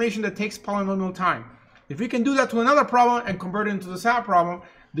transformation that takes polynomial time. If we can do that to another problem and convert it into the SAT problem,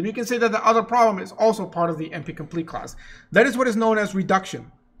 then we can say that the other problem is also part of the NP complete class. That is what is known as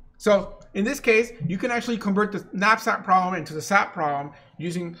reduction. So in this case, you can actually convert the NAPSAT problem into the SAT problem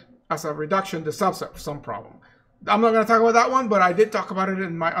using, as a reduction, the subset sum problem. I'm not going to talk about that one, but I did talk about it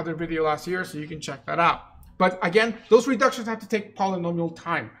in my other video last year, so you can check that out. But again, those reductions have to take polynomial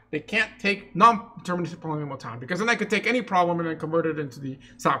time. They can't take non-deterministic polynomial time, because then I could take any problem and then convert it into the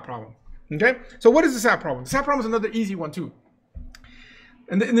SAT problem. Okay? So what is the SAT problem? The SAT problem is another easy one too.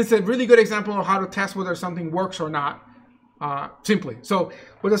 And it's a really good example of how to test whether something works or not, simply. So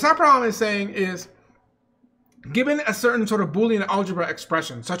what the SAT problem is saying is, given a certain sort of Boolean algebra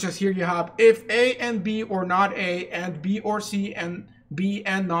expression, such as here you have if A and B or not A and B or C and B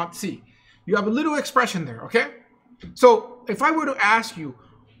and not C. You have a little expression there, okay? So if I were to ask you,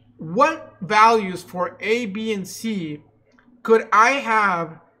 what values for A, B, and C could I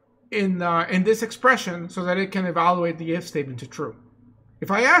have in this expression so that it can evaluate the if statement to true?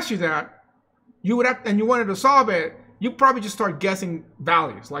 If I asked you that, you would have, and you wanted to solve it, you'd probably just start guessing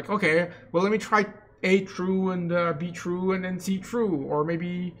values. Like, okay, well, let me try A true and B true and then C true, or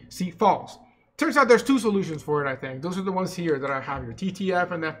maybe C false. Turns out there's two solutions for it, I think. Those are the ones here that I have here,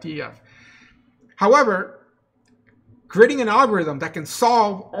 TTF and FTF. However, creating an algorithm that can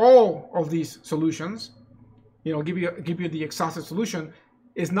solve all of these solutions, you know, give you the exhaustive solution,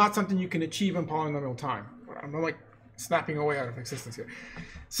 is not something you can achieve in polynomial time. I'm not like snapping away out of existence here.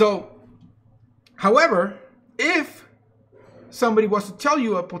 So, however, if somebody was to tell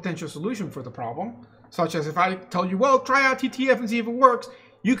you a potential solution for the problem, such as if I tell you, well, try out TTF and see if it works,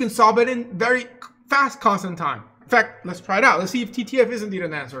 you can solve it in very fast constant time. In fact, let's try it out. Let's see if TTF is indeed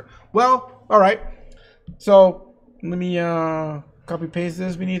an answer. Well, all right. So let me copy paste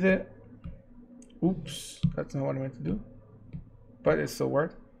this beneath it. Oops, that's not what I meant to do, but it still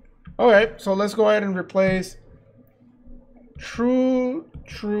worked. All right, so let's go ahead and replace true,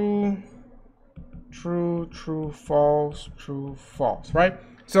 true, true, true, false, right?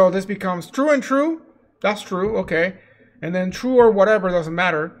 So this becomes true and true. That's true, okay. And then true or whatever doesn't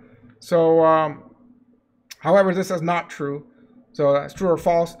matter. So, however, this is not true. So that's true or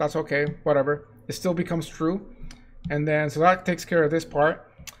false. That's okay, whatever. It still becomes true. And then, so that takes care of this part.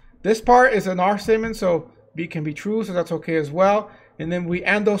 This part is an OR statement, so B can be true, so that's okay as well. And then we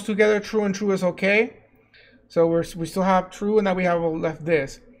add those together. True and true is okay. So we still have true, and now we have left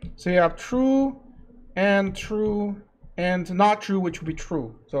this. So you have true and not true, which would be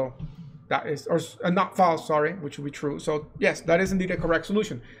true. So that is, or not false, sorry, which would be true. So yes, that is indeed a correct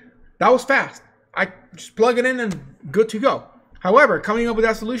solution. That was fast. I just plug it in and good to go. However, coming up with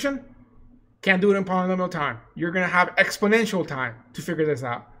that solution, can't do it in polynomial time. You're going to have exponential time to figure this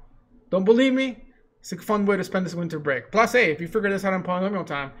out. Don't believe me? It's a fun way to spend this winter break. Plus, hey, if you figure this out in polynomial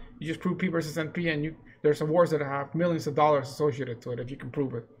time, you just prove P versus NP, and there's awards that have millions of dollars associated to it if you can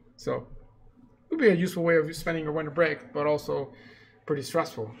prove it. So it would be a useful way of spending your winter break, but also pretty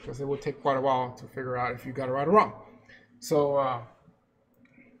stressful because it will take quite a while to figure out if you got it right or wrong. So I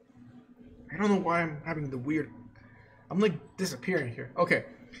don't know why I'm having the weird, I'm like disappearing here. Okay,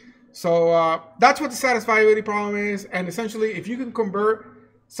 so that's what the satisfiability problem is. And essentially, if you can convert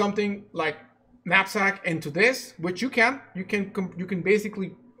something like knapsack into this, which you can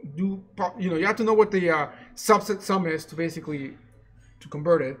basically do, you know, you have to know what the subset sum is to basically to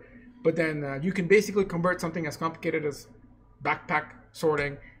convert it, but then you can basically convert something as complicated as backpack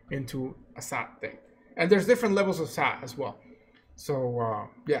sorting into a SAT thing. And there's different levels of SAT as well. So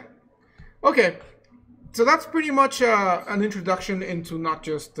yeah, okay, so that's pretty much an introduction into not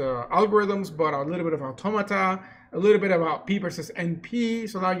just algorithms, but a little bit of automata, a little bit about P versus NP.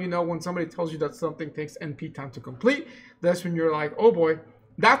 So now you know when somebody tells you that something takes NP time to complete, that's when you're like, oh boy,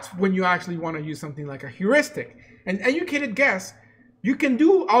 that's when you actually want to use something like a heuristic. An educated guess, you can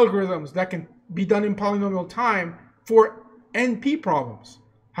do algorithms that can be done in polynomial time for NP problems.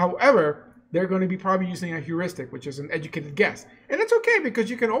 However, they're going to be probably using a heuristic, which is an educated guess. And that's okay because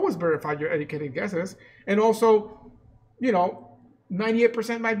you can always verify your educated guesses. And also, you know,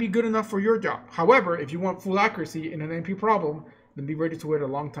 98% might be good enough for your job. However, if you want full accuracy in an NP problem, then be ready to wait a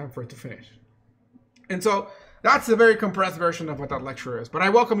long time for it to finish. And so that's a very compressed version of what that lecture is. But I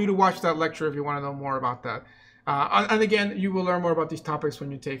welcome you to watch that lecture if you want to know more about that. And again, you will learn more about these topics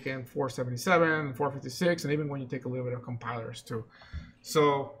when you take in 477 and 456, and even when you take a little bit of compilers too.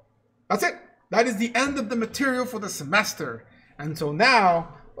 So that's it. That is the end of the material for the semester. And so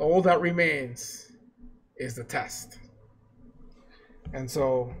now all that remains is the test. And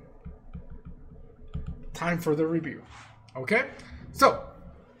so, time for the review. Okay? So,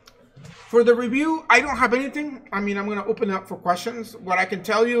 for the review, I don't have anything. I mean, I'm going to open it up for questions. What I can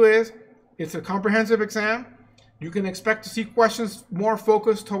tell you is, it's a comprehensive exam. You can expect to see questions more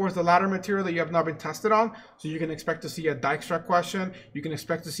focused towards the latter material that you have not been tested on. So you can expect to see a Dijkstra question. You can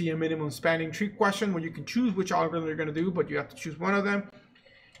expect to see a minimum spanning tree question where you can choose which algorithm you're going to do, but you have to choose one of them.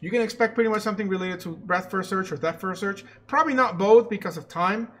 You can expect pretty much something related to breadth first search or depth first search. Probably not both because of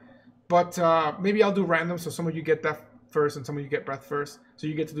time, but maybe I'll do random, so some of you get depth first and some of you get breadth first. So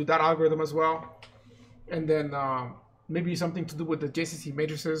you get to do that algorithm as well. And then maybe something to do with the JCC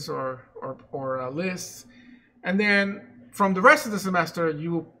matrices or lists. And then from the rest of the semester,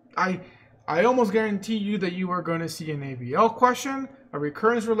 I almost guarantee you that you are going to see an ABL question, a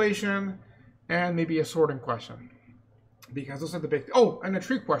recurrence relation, and maybe a sorting question. Because those are the big... Oh, and a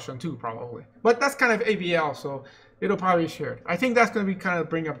tree question too, probably. But that's kind of ABL, so it'll probably be shared. I think that's going to be kind of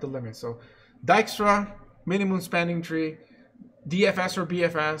bring up the limit. So Dijkstra, minimum spanning tree, DFS or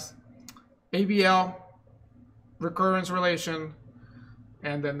BFS, ABL, recurrence relation,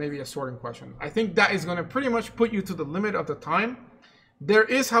 and then maybe a sorting question. I think that is going to pretty much put you to the limit of the time. There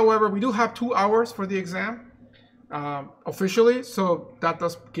is, however, we do have 2 hours for the exam officially, so that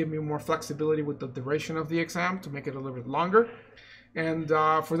does give me more flexibility with the duration of the exam to make it a little bit longer. And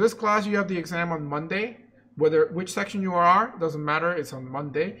for this class, you have the exam on Monday. Which section you are, doesn't matter, it's on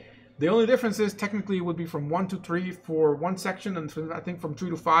Monday. The only difference is technically it would be from 1 to 3 for one section, and I think from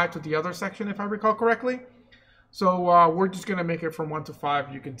 3 to 5 to the other section, if I recall correctly. So we're just going to make it from 1 to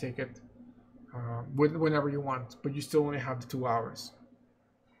 5. You can take it whenever you want, but you still only have the 2 hours.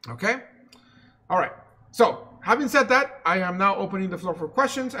 Okay? All right. So, having said that, I am now opening the floor for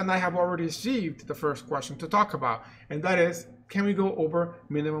questions, and I have already received the first question to talk about, and that is, can we go over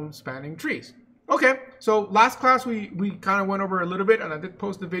minimum spanning trees? Okay, so last class we kind of went over a little bit, and I did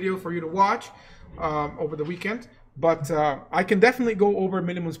post the video for you to watch over the weekend, but I can definitely go over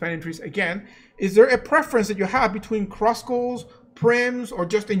minimum spanning trees again. Is there a preference that you have between Kruskal's, Prims, or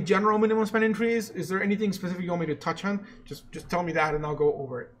just in general minimum spanning trees? Is there anything specific you want me to touch on? Just tell me that and I'll go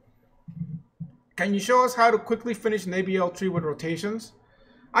over it. Can you show us how to quickly finish an ABL tree with rotations?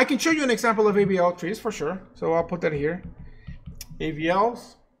 I can show you an example of ABL trees for sure. So I'll put that here.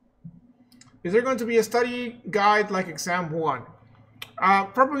 ABLs. Is there going to be a study guide like exam 1?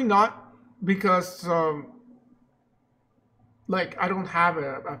 Probably not, because like I don't have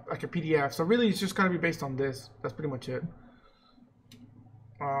like a PDF. So really it's just going to be based on this. That's pretty much it.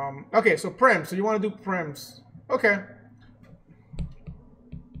 Okay, so Prims. So you want to do Prims. Okay.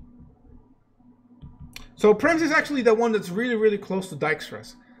 So Prims is actually the one that's really, really close to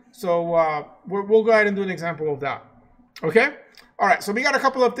Dijkstra's. So we'll go ahead and do an example of that. Okay? All right, so we got a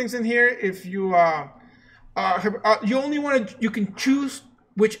couple of things in here. If you you only want to, you can choose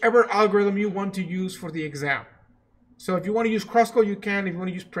whichever algorithm you want to use for the exam. So if you want to use Kruskal, you can. If you want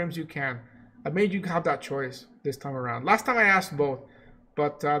to use Prims, you can. I made you have that choice this time around. Last time I asked both,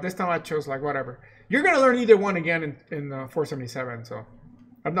 but this time I chose like whatever. You're gonna learn either one again in 477, so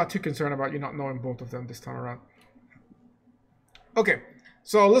I'm not too concerned about you not knowing both of them this time around. Okay,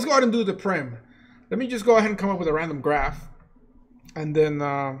 so let's go ahead and do the Prim. Let me just go ahead and come up with a random graph, and then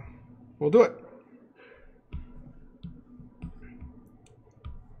we'll do it.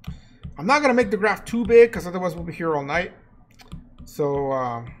 I'm not gonna make the graph too big because otherwise we'll be here all night.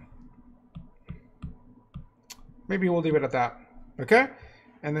 So maybe we'll leave it at that. Okay,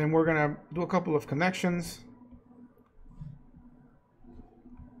 and then we're gonna do a couple of connections.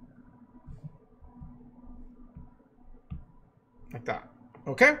 Like that.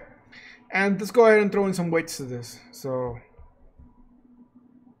 Okay, and let's go ahead and throw in some weights to this. So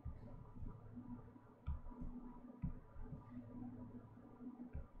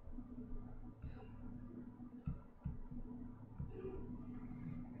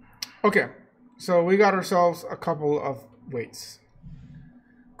okay, so we got ourselves a couple of weights.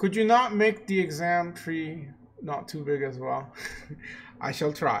 Could you not make the exam tree not too big as well? I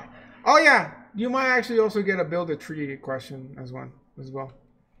shall try. Oh yeah, you might actually also get a build a tree question as well.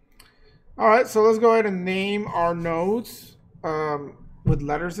 All right, so let's go ahead and name our nodes with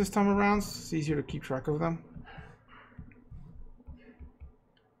letters this time around. So it's easier to keep track of them.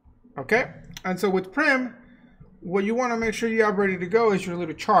 Okay, and so with Prim, what you want to make sure you have ready to go is your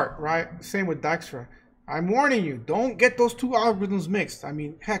little chart, right? Same with Dijkstra. I'm warning you, don't get those two algorithms mixed. I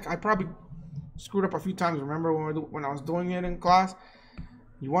mean, heck, I probably screwed up a few times. Remember when I was doing it in class?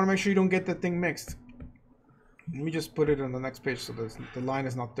 You want to make sure you don't get the thing mixed. Let me just put it on the next page so the line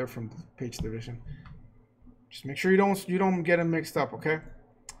is not there from the page division. Just make sure you don't get them mixed up, okay?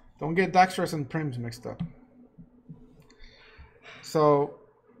 Don't get Dijkstra's and Prims mixed up. So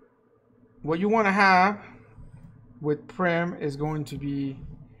what you want to have with Prim is going to be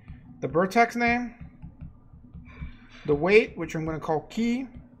the vertex name, the weight, which I'm going to call key,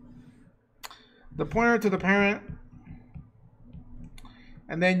 the pointer to the parent,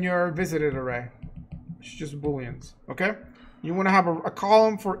 and then your visited array, which is just booleans. Okay, you want to have a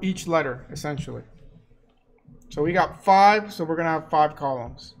column for each letter essentially. So we got 5, so we're gonna have 5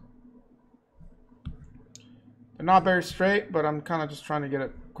 columns. They're not very straight, but I'm kind of just trying to get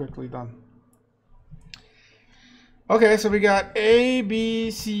it quickly done. Okay, so we got A,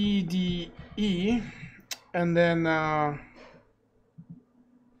 B, C, D, E, and then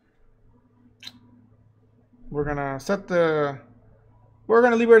we're gonna set the, we're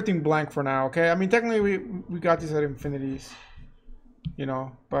gonna leave everything blank for now, okay? I mean, technically we got these at infinities, you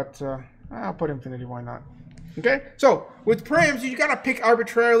know, but I'll put infinity, why not? Okay, so with prims, you gotta pick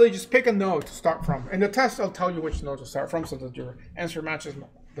arbitrarily, just pick a node to start from. And the test will tell you which node to start from so that your answer matches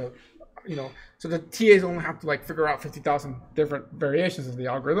the, you know, so the TAs don't have to like figure out 50,000 different variations of the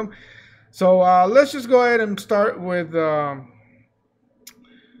algorithm. So let's just go ahead and start with, I'm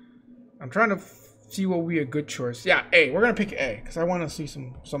trying to see what would be a good choice. Yeah, A, we're gonna pick A because I wanna see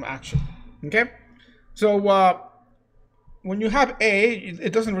some action, okay? So when you have A,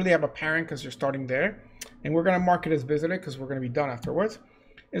 it doesn't really have a parent because you're starting there. And we're going to mark it as visited because we're going to be done afterwards.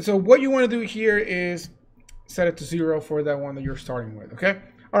 And so what you want to do here is set it to 0 for that one that you're starting with, okay?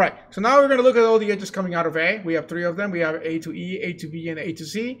 All right, so now we're going to look at all the edges coming out of A. We have 3 of them. We have A to E, A to B, and A to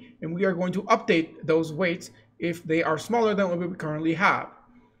C. And we are going to update those weights if they are smaller than what we currently have.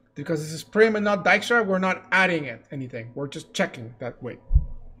 Because this is prim and not Dijkstra, we're not adding anything. We're just checking that weight.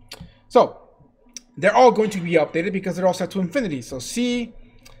 So they're all going to be updated because they're all set to infinity. So C,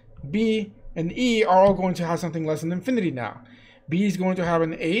 B, and E are all going to have something less than infinity now. B is going to have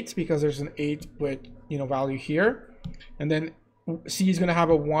an 8 because there's an 8 with, you know, value here. And then C is going to have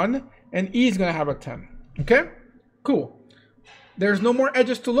a 1 and E is going to have a 10. Okay? Cool. There's no more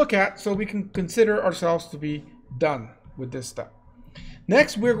edges to look at, so we can consider ourselves to be done with this step.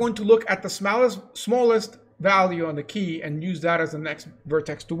 Next, we're going to look at the smallest value on the key and use that as the next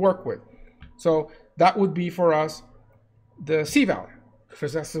vertex to work with. So that would be for us the C value,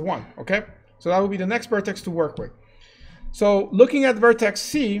 because that's the 1, okay? So that would be the next vertex to work with. So looking at vertex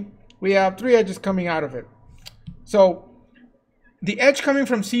C, we have 3 edges coming out of it. So the edge coming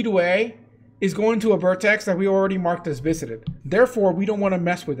from C to A is going to a vertex that we already marked as visited. Therefore, we don't want to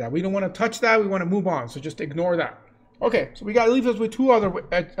mess with that. We don't want to touch that. We want to move on. So just ignore that. Okay, so we got to leave us with two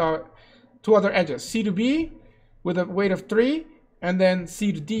other edges. C to B with a weight of 3, and then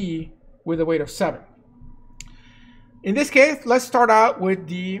C to D with a weight of 7. In this case, let's start out with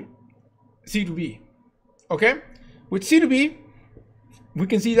the C to B. Okay, with C to B, we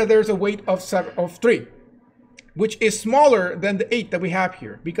can see that there's a weight of 3, which is smaller than the 8 that we have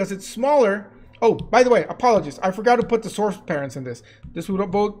here because it's smaller. Oh, by the way, apologies, I forgot to put the source parents in this. This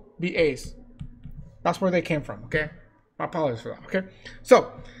would both be A's. That's where they came from. Okay, my apologies for that. Okay,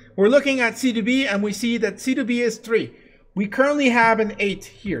 so we're looking at C to B, and we see that C to B is 3. We currently have an 8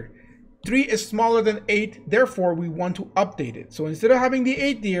 here. 3 is smaller than 8, therefore we want to update it. So instead of having the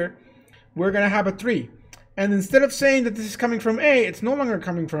 8 there, we're going to have a 3. And instead of saying that this is coming from A, it's no longer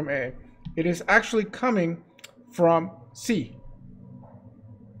coming from A. It is actually coming from C.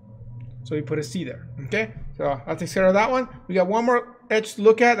 So we put a C there, okay? So that takes care of that one. We got one more edge to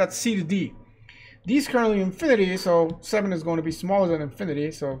look at, that's C to D. D is currently infinity, so 7 is going to be smaller than infinity,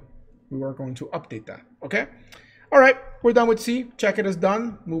 so we are going to update that, okay? All right, we're done with C. Check it as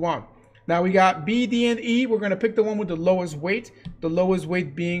done, move on. Now we got B, D, and E. We're going to pick the one with the lowest weight. The lowest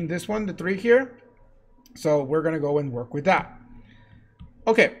weight being this one, the 3 here. So we're going to go and work with that.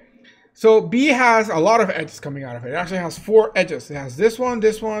 Okay, so B has a lot of edges coming out of it. It actually has 4 edges. It has this one,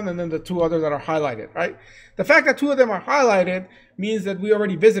 and then the 2 others that are highlighted, right? The fact that 2 of them are highlighted means that we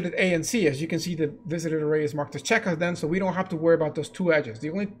already visited A and C. As you can see, the visited array is marked as check as then, so we don't have to worry about those 2 edges. The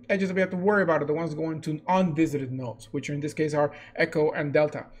only edges that we have to worry about are the ones going to unvisited nodes, which in this case are echo and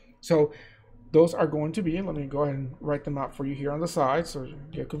delta. So those are going to be, let me go ahead and write them out for you here on the side so you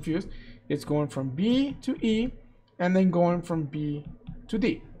get confused. It's going from B to E and then going from B to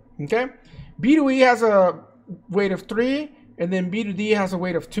D, okay? B to E has a weight of 3 and then B to D has a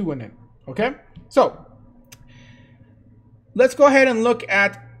weight of 2 in it, okay? So let's go ahead and look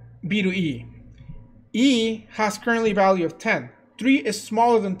at B to E. E has currently a value of 10. 3 is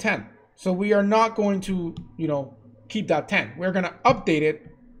smaller than 10. So we are not going to, you know, keep that 10. We're going to update it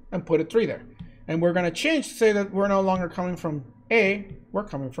and put a 3 there. And we're going to change to say that we're no longer coming from A, we're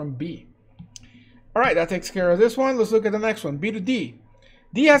coming from B. All right, that takes care of this one. Let's look at the next one, B to D.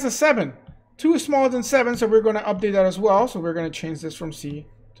 D has a 7. 2 is smaller than 7, so we're going to update that as well. So we're going to change this from C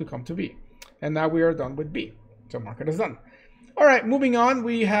to come to B. And now we are done with B. So mark it as done. All right, moving on,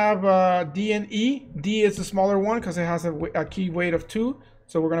 we have D and E. D is the smaller one because it has a key weight of 2.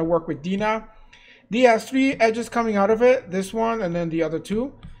 So we're going to work with D now. D has 3 edges coming out of it, this one and then the other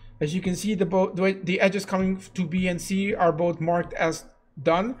 2. As you can see, the edges coming to B and C are both marked as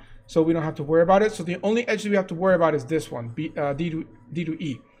done, so we don't have to worry about it. So the only edge we have to worry about is this one, D to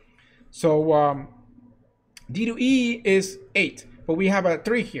E. So D to E is 8, but we have a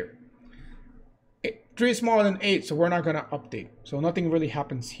 3 here. 3 is smaller than 8, so we're not going to update. So nothing really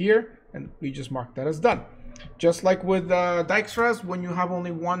happens here, and we just mark that as done. Just like with Dijkstra's, when you have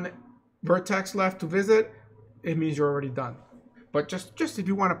only one vertex left to visit, it means you're already done. But just if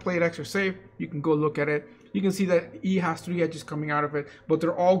you want to play it extra safe, you can go look at it. You can see that E has 3 edges coming out of it, but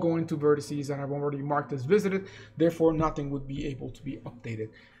they're all going to vertices that I've already marked as visited. Therefore, nothing would be able to be updated.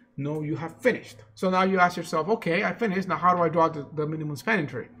 No, you have finished. So now you ask yourself, okay, I finished. Now how do I draw the minimum spanning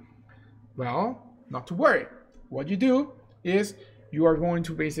tree? Well, not to worry. What you do is you are going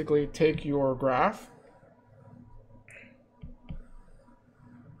to basically take your graph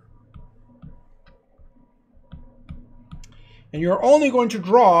and you're only going to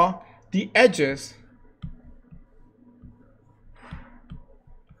draw the edges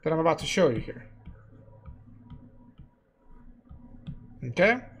that I'm about to show you here.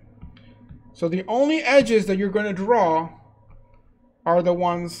 Okay? So the only edges that you're going to draw are the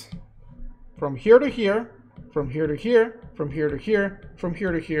ones from here to here, from here to here, from here to here, from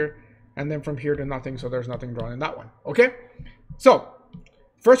here to here, and then from here to nothing, so there's nothing drawn in that one. Okay? So,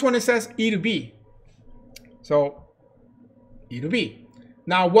 first one, it says E to B. So, E to B.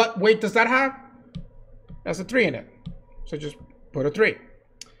 Now, what weight does that have? That's a 3 in it. So just put a 3.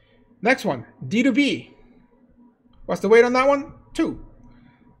 Next one, D to B. What's the weight on that one? 2.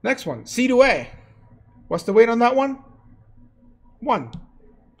 Next one, C to A. What's the weight on that one? 1.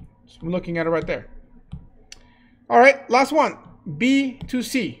 So I'm looking at it right there. All right, last one, B to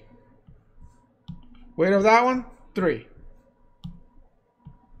C. Weight of that one, 3.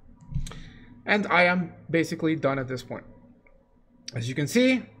 And I am basically done at this point. As you can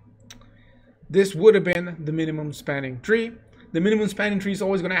see, this would have been the minimum spanning tree. The minimum spanning tree is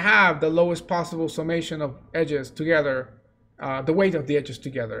always going to have the lowest possible summation of edges together, the weight of the edges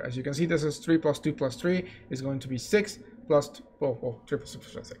together. As you can see, this is 3 plus 2 plus 3 is going to be 6 plus 2, 3 plus 2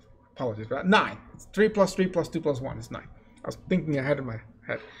 plus 6. Apologies for that. 9. It's 3 plus 3 plus 2 plus 1 is 9. I was thinking ahead in my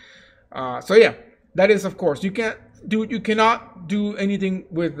head. So yeah, that is, of course, you cannot do anything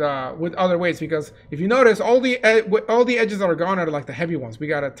with other weights, because if you notice, all the edges that are gone are like the heavy ones. We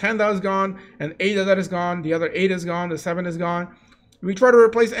got a 10 that is gone, an 8 that is gone, the other 8 is gone, the 7 is gone. If we try to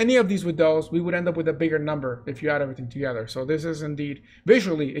replace any of these with those, we would end up with a bigger number if you add everything together. So this is indeed,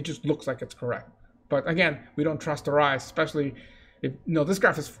 visually, it just looks like it's correct. But again, we don't trust our eyes, especially if, this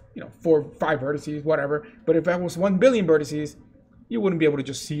graph is, 4, 5 vertices, whatever. But if that was 1 billion vertices, you wouldn't be able to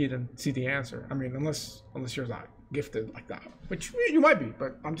just see it and see the answer. I mean, unless you're not gifted like that, which you might be,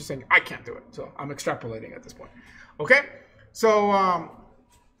 but I'm just saying I can't do it. So I'm extrapolating at this point. Okay, so all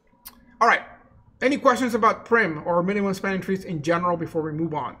right, any questions about prim or minimum spanning trees in general before we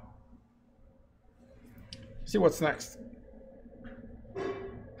move on? See what's next.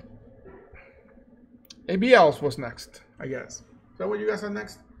 ABLs was next, I guess. Is that what you guys said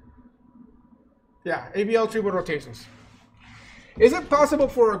next? Yeah, ABL tree with rotations. Is it possible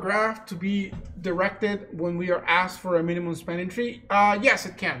for a graph to be directed when we are asked for a minimum spanning tree? Yes,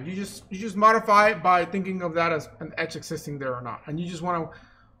 it can. You just modify it by thinking of that as an edge existing there or not, and you just want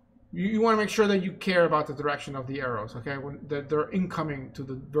to make sure that you care about the direction of the arrows. Okay, when they're incoming to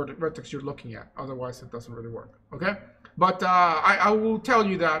the vertex you're looking at. Otherwise, it doesn't really work. Okay, but I will tell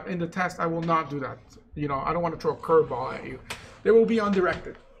you that in the test I will not do that. I don't want to throw a curveball at you. They will be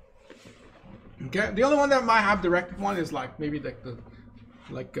undirected. Okay, the only one that might have directed one is maybe like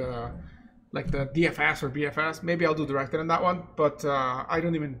the DFS or BFS. Maybe I'll do directed on that one, but I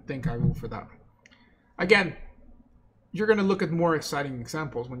don't even think I will for that. Again, you're gonna look at more exciting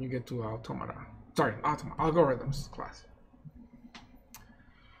examples when you get to algorithms class.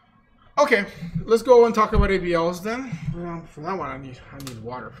 Okay, let's go and talk about ABLs then. For that one, I need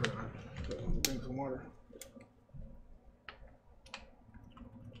water for that. Drink some water.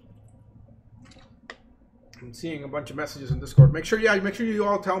 I'm seeing a bunch of messages in Discord. Make sure you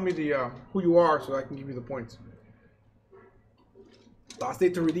all tell me who you are so I can give you the points. Last day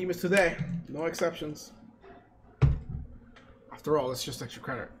to redeem is today. No exceptions. After all, it's just extra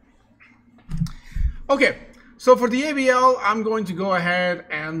credit. Okay, so for the ABL, I'm going to go ahead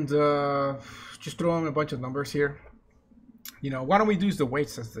and just throw in a bunch of numbers here. Why don't we use the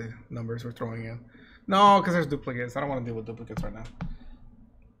weights as the numbers we're throwing in? No, because there's duplicates. I don't want to deal with duplicates right now.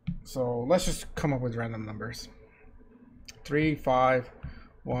 So let's just come up with random numbers. 3, 5,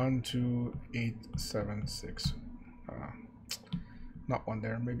 1, 2, 8, 7, 6. Not 1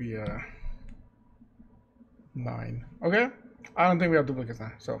 there. Maybe 9. Okay. I don't think we have duplicates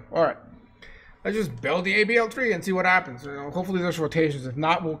now. So all right. Let's just build the ABL tree and see what happens. Hopefully there's rotations. If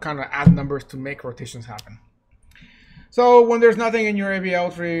not, we'll kind of add numbers to make rotations happen. So when there's nothing in your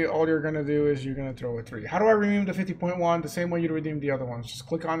ABL tree, all you're going to do is you're going to throw a 3. How do I redeem the 50.1? The same way you redeem the other ones. Just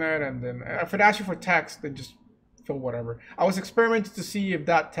click on it, and then if it asks you for text, then just fill whatever. I was experimenting to see if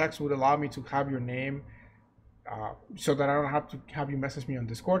that text would allow me to have your name so that I don't have to have you message me on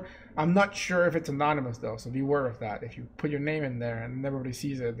Discord. I'm not sure if it's anonymous though, so beware of that. If you put your name in there and everybody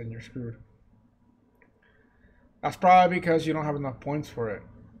sees it, then you're screwed. That's probably because you don't have enough points for it.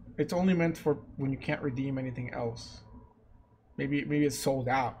 It's only meant for when you can't redeem anything else. Maybe it's sold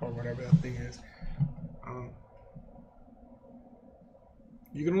out or whatever that thing is.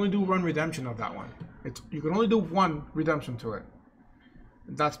 You can only do one redemption of that one. You can only do one redemption to it.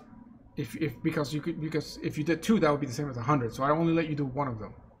 That's because if you did 2, that would be the same as 100. So I only let you do one of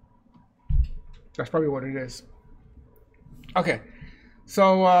them. That's probably what it is. Okay,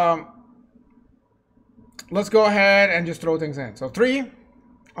 so let's go ahead and just throw things in. So 3,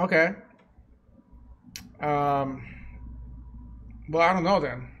 okay. Well, I don't know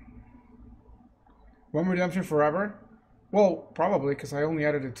then. One redemption forever? Well, probably, because I only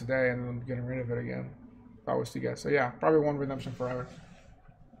edited today and I'm getting rid of it again. If I was to guess. So yeah, probably one redemption forever.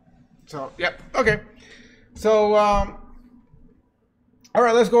 So, yep, okay. So, all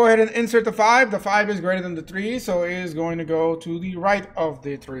right, let's go ahead and insert the 5. The 5 is greater than the 3, so it is going to go to the right of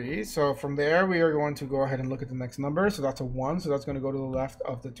the 3. So from there, we are going to go ahead and look at the next number. So that's a 1, so that's going to go to the left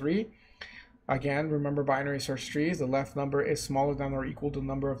of the 3. Again, remember binary search trees. The left number is smaller than or equal to the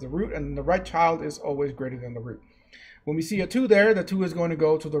number of the root, and the right child is always greater than the root. When we see a 2 there, the 2 is going to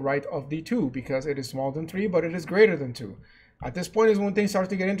go to the right of the 2 because it is smaller than 3, but it is greater than 2. At this point is when things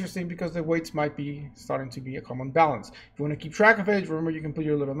start to get interesting because the weights might be starting to be a common balance. If you want to keep track of it, remember you can put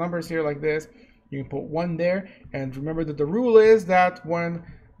your little numbers here like this. You can put 1 there, and remember that the rule is that when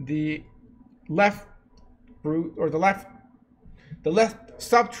the left root or the left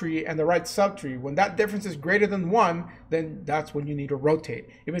subtree and the right subtree, when that difference is greater than 1, then that's when you need to rotate.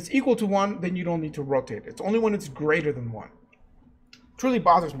 If it's equal to 1, then you don't need to rotate. It's only when it's greater than 1. It truly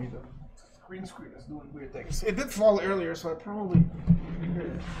bothers me though. Green screen is doing weird things. It did fall earlier, so I probably.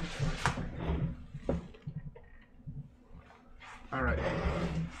 All right.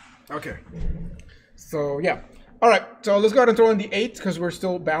 Okay. So yeah. All right. So let's go ahead and throw in the 8 because we're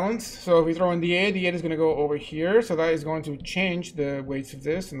still balanced. So if we throw in the 8 is going to go over here. So that is going to change the weights of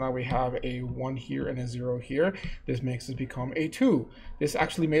this. And now we have a 1 here and a 0 here. This makes it become a 2. This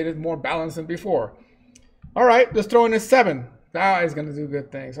actually made it more balanced than before. All right. Let's throw in a 7. That is going to do good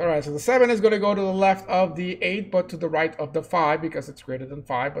things. All right, so the 7 is going to go to the left of the 8, but to the right of the 5 because it's greater than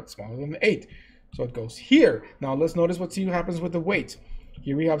 5, but smaller than the 8. So it goes here. Now let's notice what happens with the weights.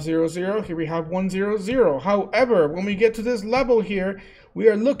 Here we have 0, 0. Here we have 1, 0, 0. However, when we get to this level here, we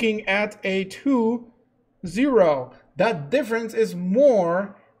are looking at a 2, 0. That difference is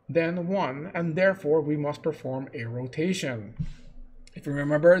more than 1, and therefore we must perform a rotation. If you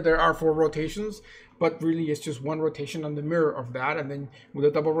remember, there are 4 rotations, but really it's just 1 rotation on the mirror of that, and then with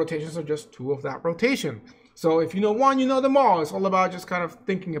the double rotations are just 2 of that rotation. So if you know 1, you know them all. It's all about just kind of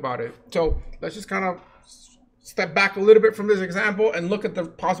thinking about it. So let's just kind of step back a little bit from this example and look at the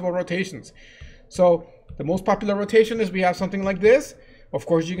possible rotations. So the most popular rotation is we have something like this. Of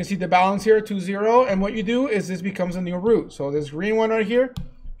course, you can see the balance here, 2, 0, and what you do is this becomes a new root. So this green one right here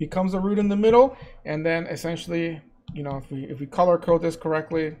becomes a root in the middle, and then essentially, you know, if we color code this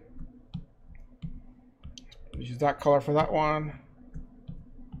correctly, let's use that color for that one,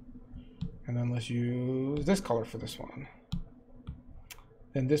 and then let's use this color for this one.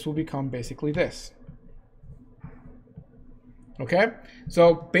 Then this will become basically this. Okay,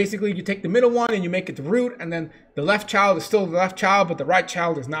 so basically you take the middle one and you make it the root, and then the left child is still the left child, but the right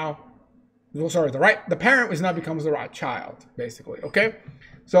child is now, well, sorry, the parent is now becomes the right child, basically. Okay,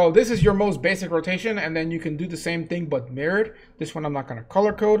 so this is your most basic rotation, and then you can do the same thing but mirrored. This one I'm not going to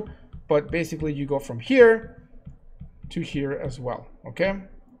color code, but basically you go from here to here as well. Okay,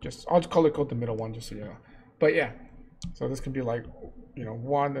 I'll color code the middle one just so you know. But yeah, so this can be like, you know,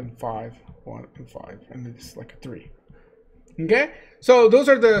 1 and 5, 1 and 5, and then it's like a 3. Okay, so those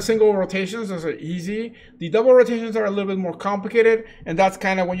are the single rotations. Those are easy. The double rotations are a little bit more complicated, and that's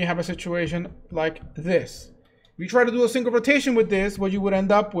kind of when you have a situation like this. If you try to do a single rotation with this, what you would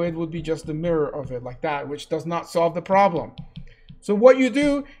end up with would be just the mirror of it like that, which does not solve the problem. So what you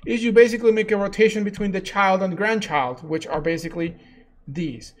do is you basically make a rotation between the child and grandchild, which are basically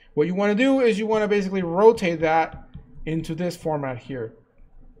these. What you want to do is you want to basically rotate that into this format here.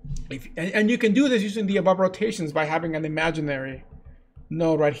 And you can do this using the above rotations by having an imaginary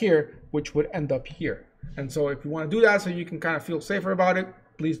node right here, which would end up here. And so if you want to do that so you can kind of feel safer about it,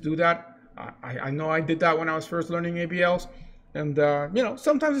 please do that. I know I did that when I was first learning ABLs, and you know,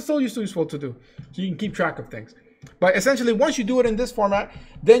 sometimes it's still useful to do, so you can keep track of things. But essentially, once you do it in this format,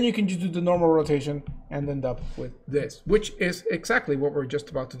 then you can just do the normal rotation and end up with this, which is exactly what we're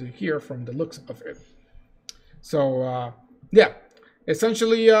just about to do here from the looks of it. So yeah.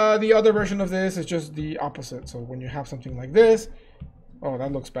 Essentially, the other version of this is just the opposite. So when you have something like this, oh,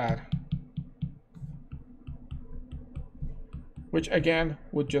 that looks bad. Which again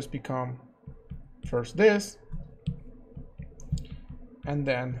would just become first this, and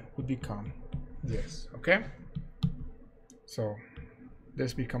then would become this, okay? So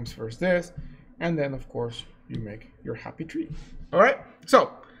this becomes first this, and then of course you make your happy tree. All right,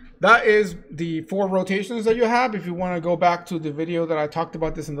 so that is the 4 rotations that you have. If you want to go back to the video that I talked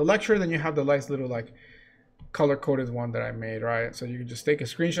about this in the lecture, then you have the nice little like color-coded one that I made, right? So you can just take a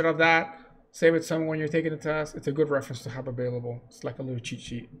screenshot of that, save it somewhere when you're taking the test. It's a good reference to have available. It's like a little cheat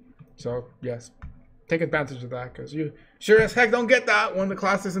sheet. So yes, take advantage of that, because you sure as heck don't get that when the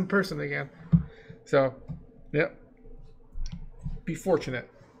class is in person again. So yeah, be fortunate.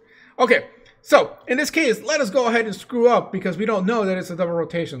 Okay, so in this case, let us go ahead and screw up because we don't know that it's a double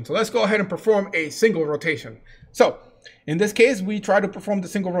rotation. So let's go ahead and perform a single rotation. So in this case, we try to perform the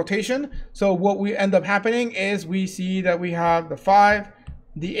single rotation. So what we end up happening is we see that we have the 5,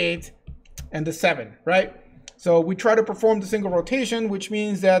 the 8, and the 7, right? So we try to perform the single rotation, which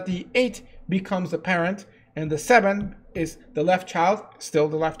means that the 8 becomes the parent and the 7 is the left child, still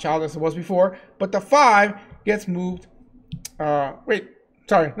the left child as it was before, but the 5 gets moved. Wait,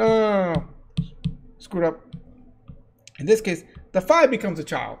 sorry, no. Screwed up. In this case, the 5 becomes a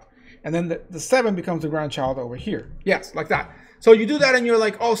child, and then the 7 becomes the grandchild over here. Yes, like that. So you do that and you're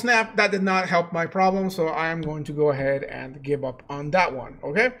like, oh snap, that did not help my problem, so I am going to go ahead and give up on that one,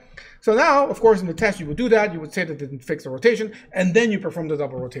 okay? So now, of course, in the test you would do that, you would say that it didn't fix the rotation, and then you perform the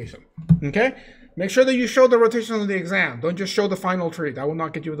double rotation, okay? Make sure that you show the rotation on the exam. Don't just show the final tree. That will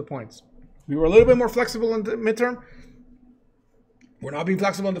not get you the points. We were a little bit more flexible in the midterm. We're not being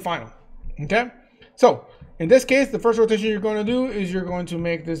flexible in the final, okay? So, in this case, the first rotation you're going to do is you're going to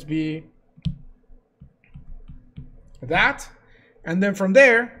make this be that. And then from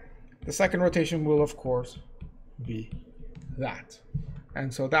there, the second rotation will, of course, be that.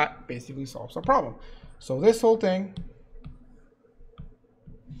 And so that basically solves our problem. So this whole thing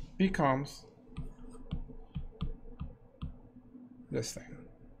becomes this thing.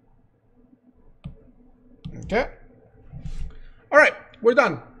 Okay? All right, we're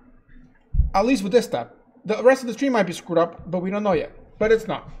done. At least with this step. The rest of the tree might be screwed up, but we don't know yet. But it's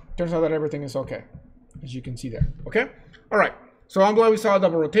not. Turns out that everything is okay, as you can see there. Okay? All right. So I'm glad we saw a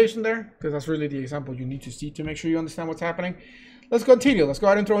double rotation there, because that's really the example you need to see to make sure you understand what's happening. Let's continue. Let's go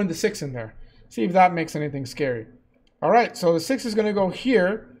ahead and throw in the 6 in there. See if that makes anything scary. All right, so the 6 is going to go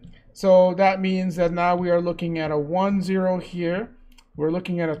here. So that means that now we are looking at a 1, 0 here. We're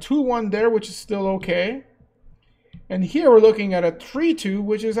looking at a 2, 1 there, which is still okay. And here we're looking at a 3, 2,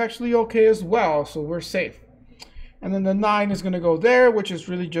 which is actually okay as well, so we're safe. And then the 9 is going to go there, which is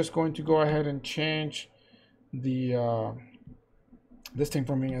really just going to go ahead and change the this thing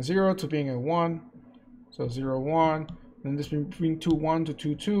from being a 0 to being a 1. So 0, 1. And this between 2, 1 to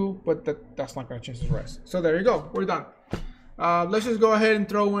 2, 2. But that's not going to change the rest. So there you go. We're done. Let's just go ahead and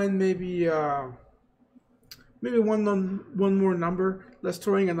throw in maybe one more number. Let's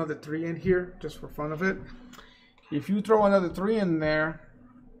throw in another 3 in here just for fun of it. If you throw another 3 in there.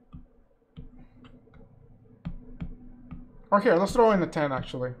 Or here, let's throw in a 10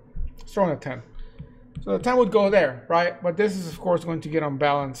 actually. Let's throw in a 10. So the 10 would go there, right? But this is, of course, going to get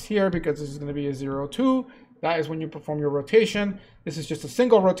unbalanced here because this is going to be a 0, 2. That is when you perform your rotation. This is just a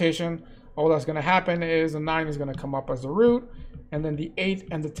single rotation. All that's going to happen is the 9 is going to come up as the root, and then the 8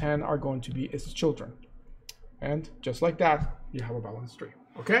 and the 10 are going to be its children. And just like that, you have a balanced tree,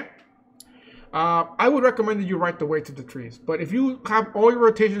 okay? I would recommend that you write the weights of the trees. But if you have all your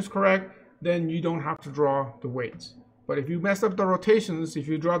rotations correct, then you don't have to draw the weights. But if you mess up the rotations, if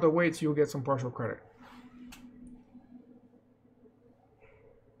you draw the weights, you'll get some partial credit.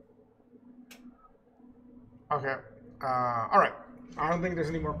 Okay, all right. I don't think there's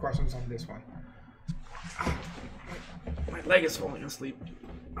any more questions on this one. My leg is falling asleep.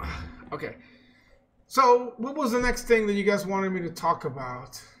 Okay, so what was the next thing that you guys wanted me to talk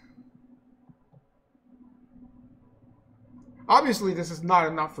about? Obviously, this is not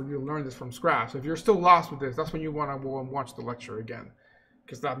enough for you to learn this from scratch. If you're still lost with this, that's when you want to go and watch the lecture again.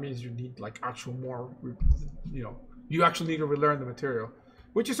 Because that means you need like actual more, you know, you actually need to relearn the material.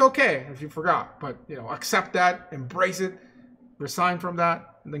 Which is okay if you forgot, but you know, accept that, embrace it, resign from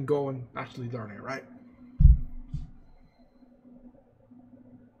that, and then go and actually learn it, right?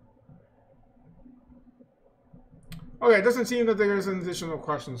 Okay, it doesn't seem that there's any additional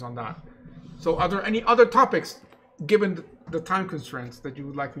questions on that. So are there any other topics, given the time constraints, that you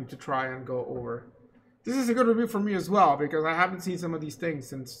would like me to try and go over? This is a good review for me as well, because I haven't seen some of these things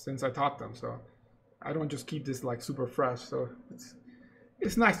since I taught them, so I don't just keep this like super fresh, so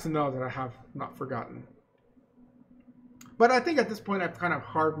it's nice to know that I have not forgotten. But I think at this point I've kind of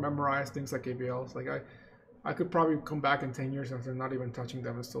hard memorized things like ABLs. Like I could probably come back in 10 years after not even touching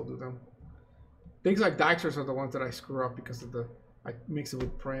them and still do them. Things like Dijkstras are the ones that I screw up because of I mix it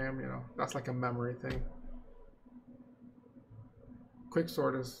with Pram, you know. That's like a memory thing.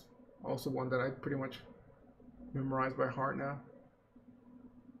 Quicksort is also one that I pretty much memorized by heart now.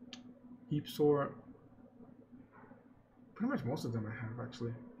 Heaposrt. Pretty much most of them I have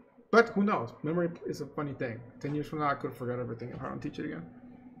actually. But who knows? Memory is a funny thing. 10 years from now I could forget everything if I don't teach it again.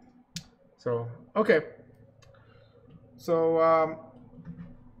 So, okay. So,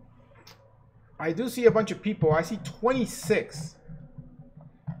 I do see a bunch of people. I see 26.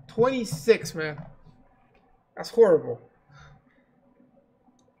 26, man. That's horrible.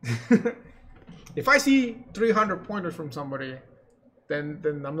 If I see 300 pointers from somebody, then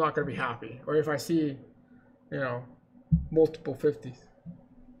I'm not going to be happy. Or if I see, you know, multiple 50s.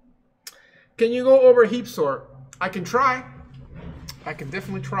 Can you go over Heaposrt? I can try. I can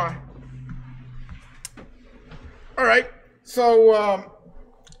definitely try. All right. So,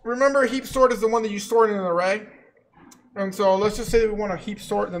 remember Heaposrt is the one that you store in an array. And so let's just say that we want to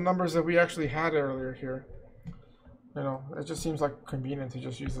Heaposrt the numbers that we actually had earlier here. You know, it just seems like convenient to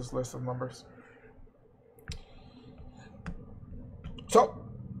just use this list of numbers. So,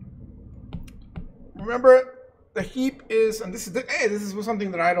 remember the heap is, and this is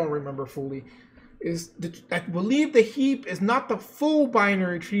something that I don't remember fully, I believe the heap is not the full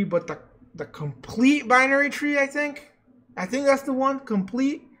binary tree, but the complete binary tree, I think. I think that's the one,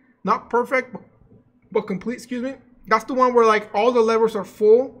 complete, not perfect, but complete, excuse me. That's the one where like all the levels are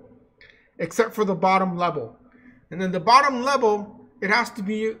full, except for the bottom level. And then the bottom level, it has to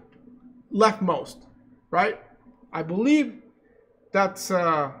be leftmost, right? I believe that's,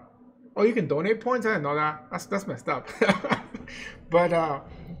 oh, you can donate points? I didn't know that. That's messed up. But,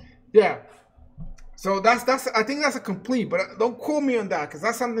 yeah. So I think that's a complete, but don't quote me on that, because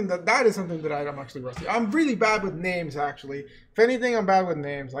that is something that I'm actually rusty. I'm really bad with names, actually. If anything, I'm bad with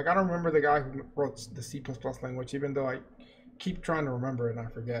names. Like, I don't remember the guy who wrote the C++ language, even though I keep trying to remember it and I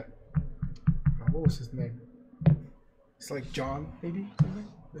forget. What was his name? It's like John, maybe? Something?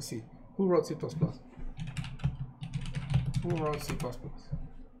 Let's see. Who wrote C++? Who wrote C++?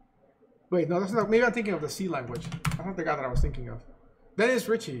 Wait, no, that's not. Maybe I'm thinking of the C language. That's not the guy that I was thinking of. Dennis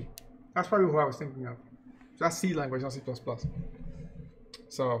Ritchie. That's probably who I was thinking of. That's C language, not C++.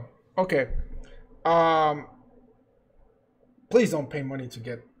 So, okay. Please don't pay money to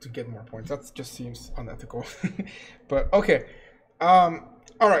get more points. That just seems unethical. But okay. All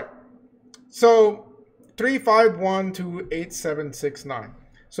right. So 3512876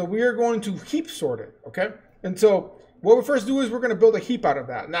 So we are going to heap sort it. Okay. And so what we first do is we're going to build a heap out of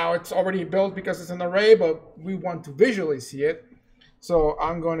that. Now it's already built because it's an array, but we want to visually see it. So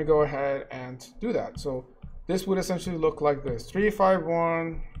I'm going to go ahead and do that. So this would essentially look like this: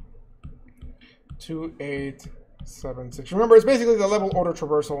 3512876. Remember, it's basically the level order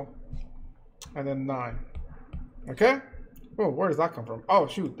traversal, and then 9. Okay. Oh, where does that come from? Oh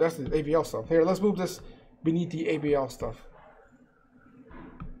shoot, that's the ABL stuff. Here, let's move this beneath the ABL stuff.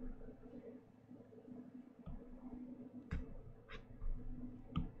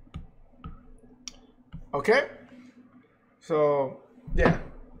 Okay. So yeah.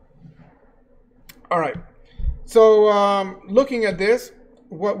 All right. So looking at this,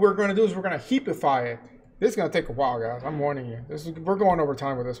 what we're going to do is we're going to heapify it. This is going to take a while, guys. I'm warning you. We're going over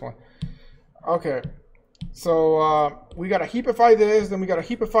time with this one. Okay. So we got to heapify this, then we got to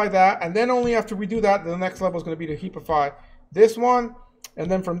heapify that, and then only after we do that, the next level is going to be to heapify this one,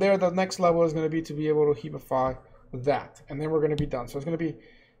 and then from there, the next level is going to be able to heapify that, and then we're going to be done. So it's going to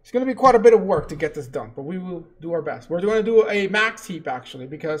be quite a bit of work to get this done, but we will do our best. We're going to do a max heap, actually,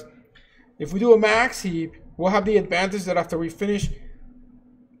 because if we do a max heap, we'll have the advantage that after we finish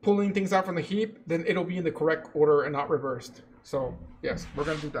pulling things out from the heap, then it'll be in the correct order and not reversed. So yes, we're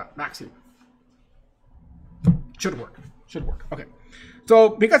going to do that max heap. Should work. Should work. Okay. So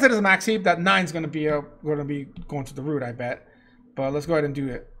because it is a max heap, that 9 is going to be going to the root, I bet. But let's go ahead and do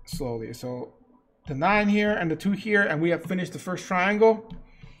it slowly. So the 9 here and the 2 here, and we have finished the first triangle.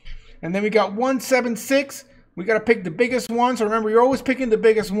 And then we got 176. We got to pick the biggest one. So remember, you're always picking the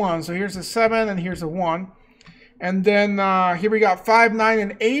biggest one. So here's a 7 and here's a 1. And then here we got 5, 9,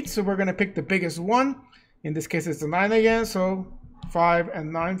 and 8. So we're going to pick the biggest one. In this case, it's the 9 again. So 5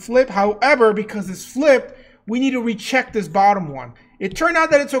 and 9 flip. However, because it's flipped, we need to recheck this bottom one. It turned out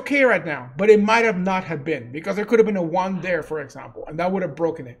that it's okay right now, but it might have not have been, because there could have been a 1 there, for example, and that would have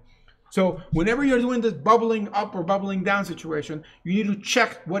broken it. So whenever you're doing this bubbling up or bubbling down situation, you need to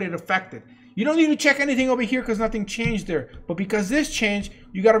check what it affected. You don't need to check anything over here because nothing changed there. But because this changed,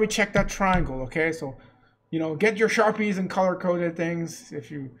 you got to recheck that triangle, okay? So, you know, get your Sharpies and color-coded things. If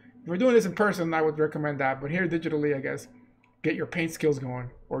you're doing this in person, I would recommend that. But here digitally, I guess, get your paint skills going,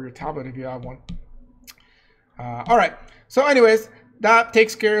 or your tablet if you have one. All right. So anyways, that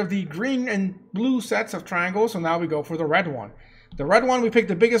takes care of the green and blue sets of triangles. So now we go for the red one. The red one, we picked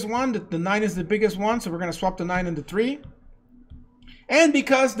the biggest one. The 9 is the biggest one, so we're going to swap the 9 and the 3. And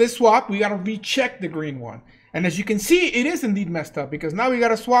because this swap, we got to recheck the green one. And as you can see, it is indeed messed up because now we got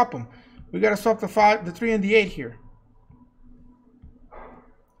to swap them. We got to swap the 5, the 3, and the 8 here.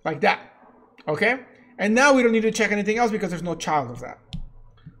 Like that. Okay? And now we don't need to check anything else because there's no child of that.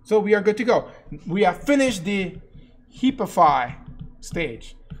 So we are good to go. We have finished the Heaposrt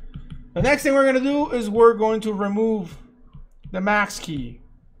stage. The next thing we're going to do is we're going to remove the max key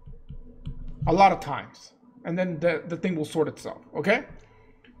a lot of times, and then the thing will sort itself. Okay,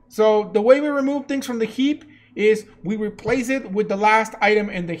 so the way we remove things from the heap is we replace it with the last item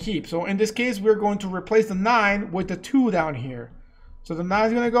in the heap. So in this case, we're going to replace the 9 with the 2 down here. So the 9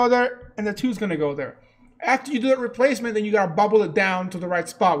 is going to go there and the 2 is going to go there. After you do that replacement, then you got to bubble it down to the right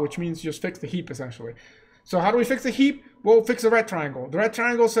spot, which means just fix the heap essentially. So how do we fix the heap? We'll fix the red triangle. The red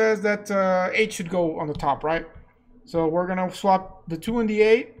triangle says that 8 should go on the top, right? So we're going to swap the 2 and the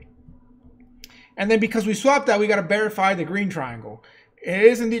 8. And then because we swapped that, we got to verify the green triangle. It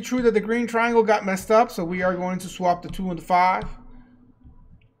is indeed true that the green triangle got messed up. So we are going to swap the 2 and the 5.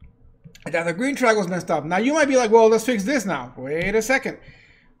 And that the green triangle is messed up. Now you might be like, well, let's fix this now. Wait a second.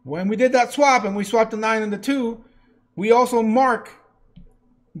 When we did that swap and we swapped the 9 and the 2, we also mark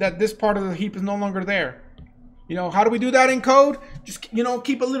that this part of the heap is no longer there. You know, how do we do that in code? Just, you know,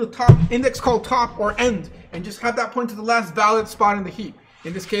 keep a little top index called top or end and just have that point to the last valid spot in the heap.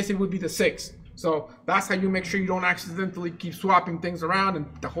 In this case, it would be the 6. So that's how you make sure you don't accidentally keep swapping things around and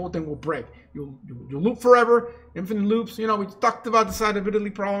the whole thing will break. You'll loop forever, infinite loops. You know, we talked about the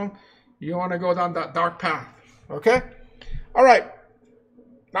decidability problem. You want to go down that dark path. Okay? All right.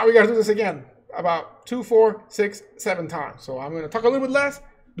 Now we got to do this again about 2, 4, 6, 7 times. So I'm going to talk a little bit less,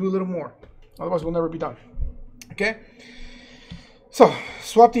 do a little more. Otherwise, we'll never be done. Okay, so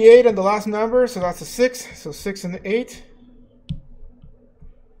swap the 8 and the last number, so that's a 6. So 6 and the 8.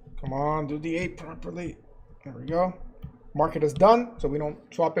 Come on, do the 8 properly. There we go. Mark it as done, so we don't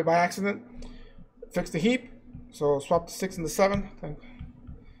swap it by accident. Fix the heap. So swap the 6 and the 7.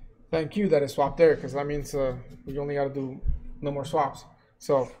 Thank you that it swapped there, because that means we only got to do no more swaps.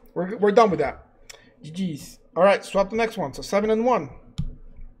 So we're done with that. GG's. All right, swap the next one. So 7 and 1.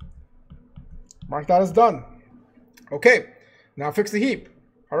 Mark that as done. Okay, now fix the heap.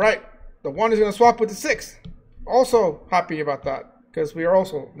 All right, the 1 is going to swap with the 6. Also happy about that because we are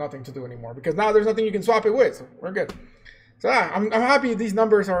also nothing to do anymore because now there's nothing you can swap it with. So we're good. So yeah, I'm happy these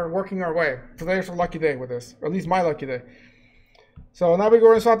numbers are working our way. Today's a lucky day with this, or at least my lucky day. So now we're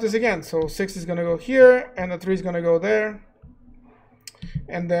going to swap this again. So 6 is going to go here and the 3 is going to go there.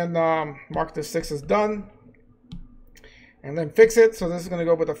 And then mark the 6 as done. And then fix it. So this is going to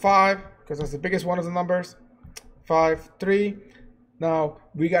go with a 5 because that's the biggest one of the numbers. 5, 3. Now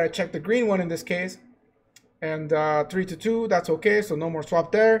we got to check the green one in this case. And 3 to 2, that's okay. So no more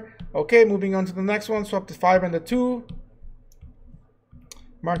swap there. Okay, moving on to the next one. Swap the 5 and the 2.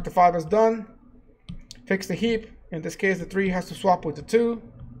 Mark the 5 as done. Fix the heap. In this case, the 3 has to swap with the 2.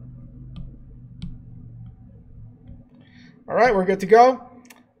 All right, we're good to go.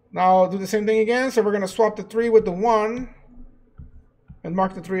 Now do the same thing again. So we're going to swap the 3 with the 1. And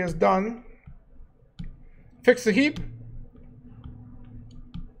mark the 3 as done. Fix the heap.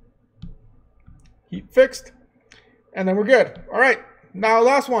 Heap fixed. And then we're good. All right. Now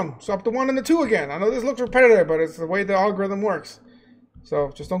last one. Swap the 1 and the 2 again. I know this looks repetitive, but it's the way the algorithm works.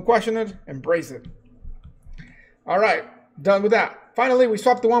 So just don't question it. Embrace it. All right. Done with that. Finally, we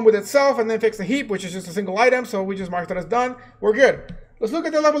swap the 1 with itself and then fix the heap, which is just a single item. So we just mark that as done. We're good. Let's look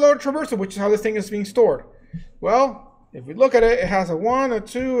at the level loader traversal, which is how this thing is being stored. Well, if we look at it, it has a 1, a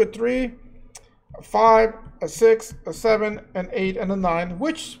 2, a 3, a 5, a 6, a 7, an 8, and a 9,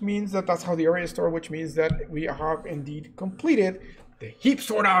 which means that that's how the array is stored, which means that we have indeed completed the heap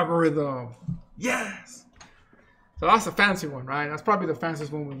sort algorithm. Yes! So that's a fancy one, right? That's probably the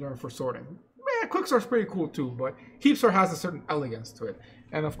fanciest one we learned for sorting. Yeah, quicksort's pretty cool too, but heap sort has a certain elegance to it.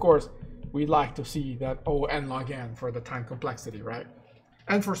 And of course, we like to see that O n log n for the time complexity, right?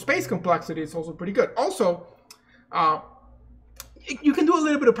 And for space complexity, it's also pretty good. Also, you can do a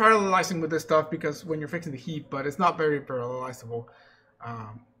little bit of parallelizing with this stuff because when you're fixing the heap, but it's not very parallelizable.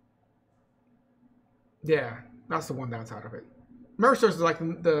 Yeah, that's the one downside of it. Merge sort is like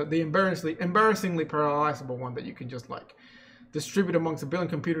the embarrassingly parallelizable one that you can just like distribute amongst a billion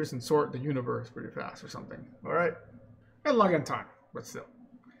computers and sort the universe pretty fast or something. All right, and log in time, but still.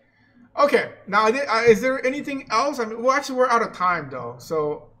 Okay, now is there anything else? I mean, well, actually, we're out of time though.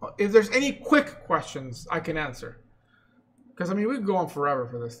 So if there's any quick questions, I can answer. Because I mean, we can go on forever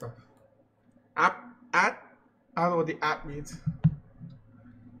for this stuff. I don't know what the app means.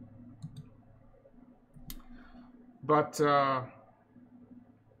 But all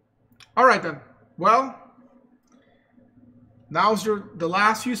right then. Well, now's the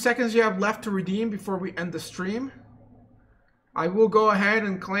last few seconds you have left to redeem before we end the stream. I will go ahead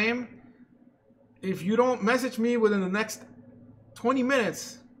and claim, if you don't message me within the next 20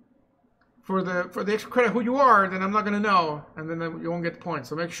 minutes for the extra credit who you are, then I'm not gonna know, and then you won't get points.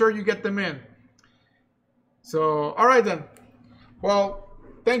 So make sure you get them in. So all right then. Well,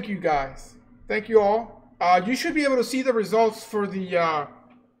 thank you guys. Thank you all. You should be able to see the results for the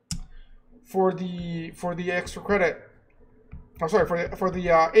extra credit. I'm sorry, for the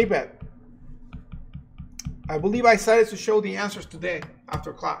ABET. I believe I decided to show the answers today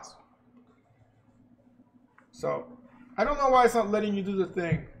after class. So I don't know why it's not letting you do the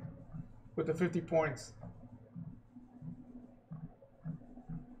thing with the 50 points.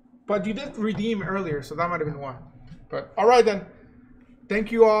 But you did redeem earlier, so that might have been one. But all right then.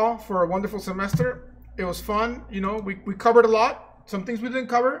 Thank you all for a wonderful semester. It was fun. You know, we covered a lot. Some things we didn't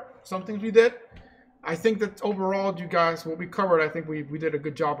cover. Some things we did. I think that overall, you guys, what we covered, I think we did a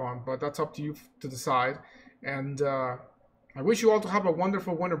good job on. But that's up to you to decide. And I wish you all to have a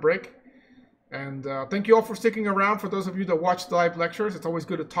wonderful winter break. And thank you all for sticking around. For those of you that watch the live lectures, it's always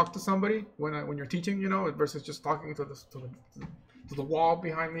good to talk to somebody when you're teaching, you know, versus just talking to the wall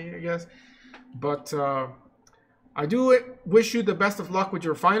behind me, I guess. But I do wish you the best of luck with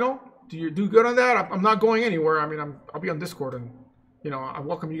your final. Do you do good on that? I'm not going anywhere. I mean, I'll be on Discord, and you know, I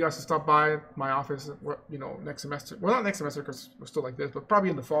welcome you guys to stop by my office. You know, next semester. Well, not next semester because we're still like this, but probably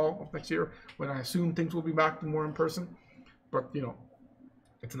in the fall of next year when I assume things will be back more in person. But you know,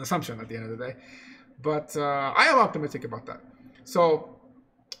 it's an assumption at the end of the day. But I am optimistic about that. So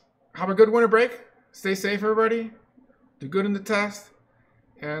have a good winter break. Stay safe, everybody. Do good in the test,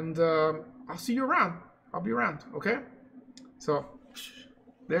 and I'll see you around. I'll be around. Okay. So.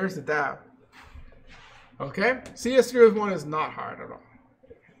 There's the dab. Okay? CS Series 1 is not hard at all.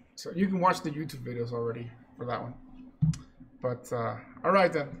 So you can watch the YouTube videos already for that one. But,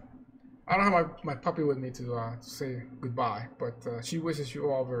 alright then. I don't have my puppy with me to say goodbye, but she wishes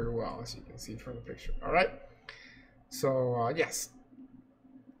you all very well, as you can see from the picture. Alright? So, yes.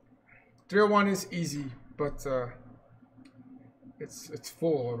 301 is easy, but it's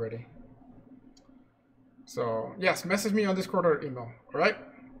full already. So, yes, message me on Discord or email. Alright?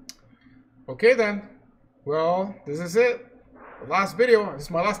 Okay then. Well, this is it. The last video. This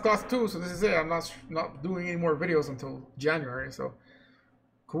is my last class too, so this is it. I'm not doing any more videos until January, so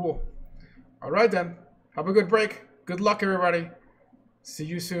cool. Alright then. Have a good break. Good luck, everybody. See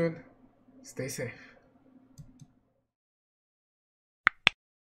you soon. Stay safe.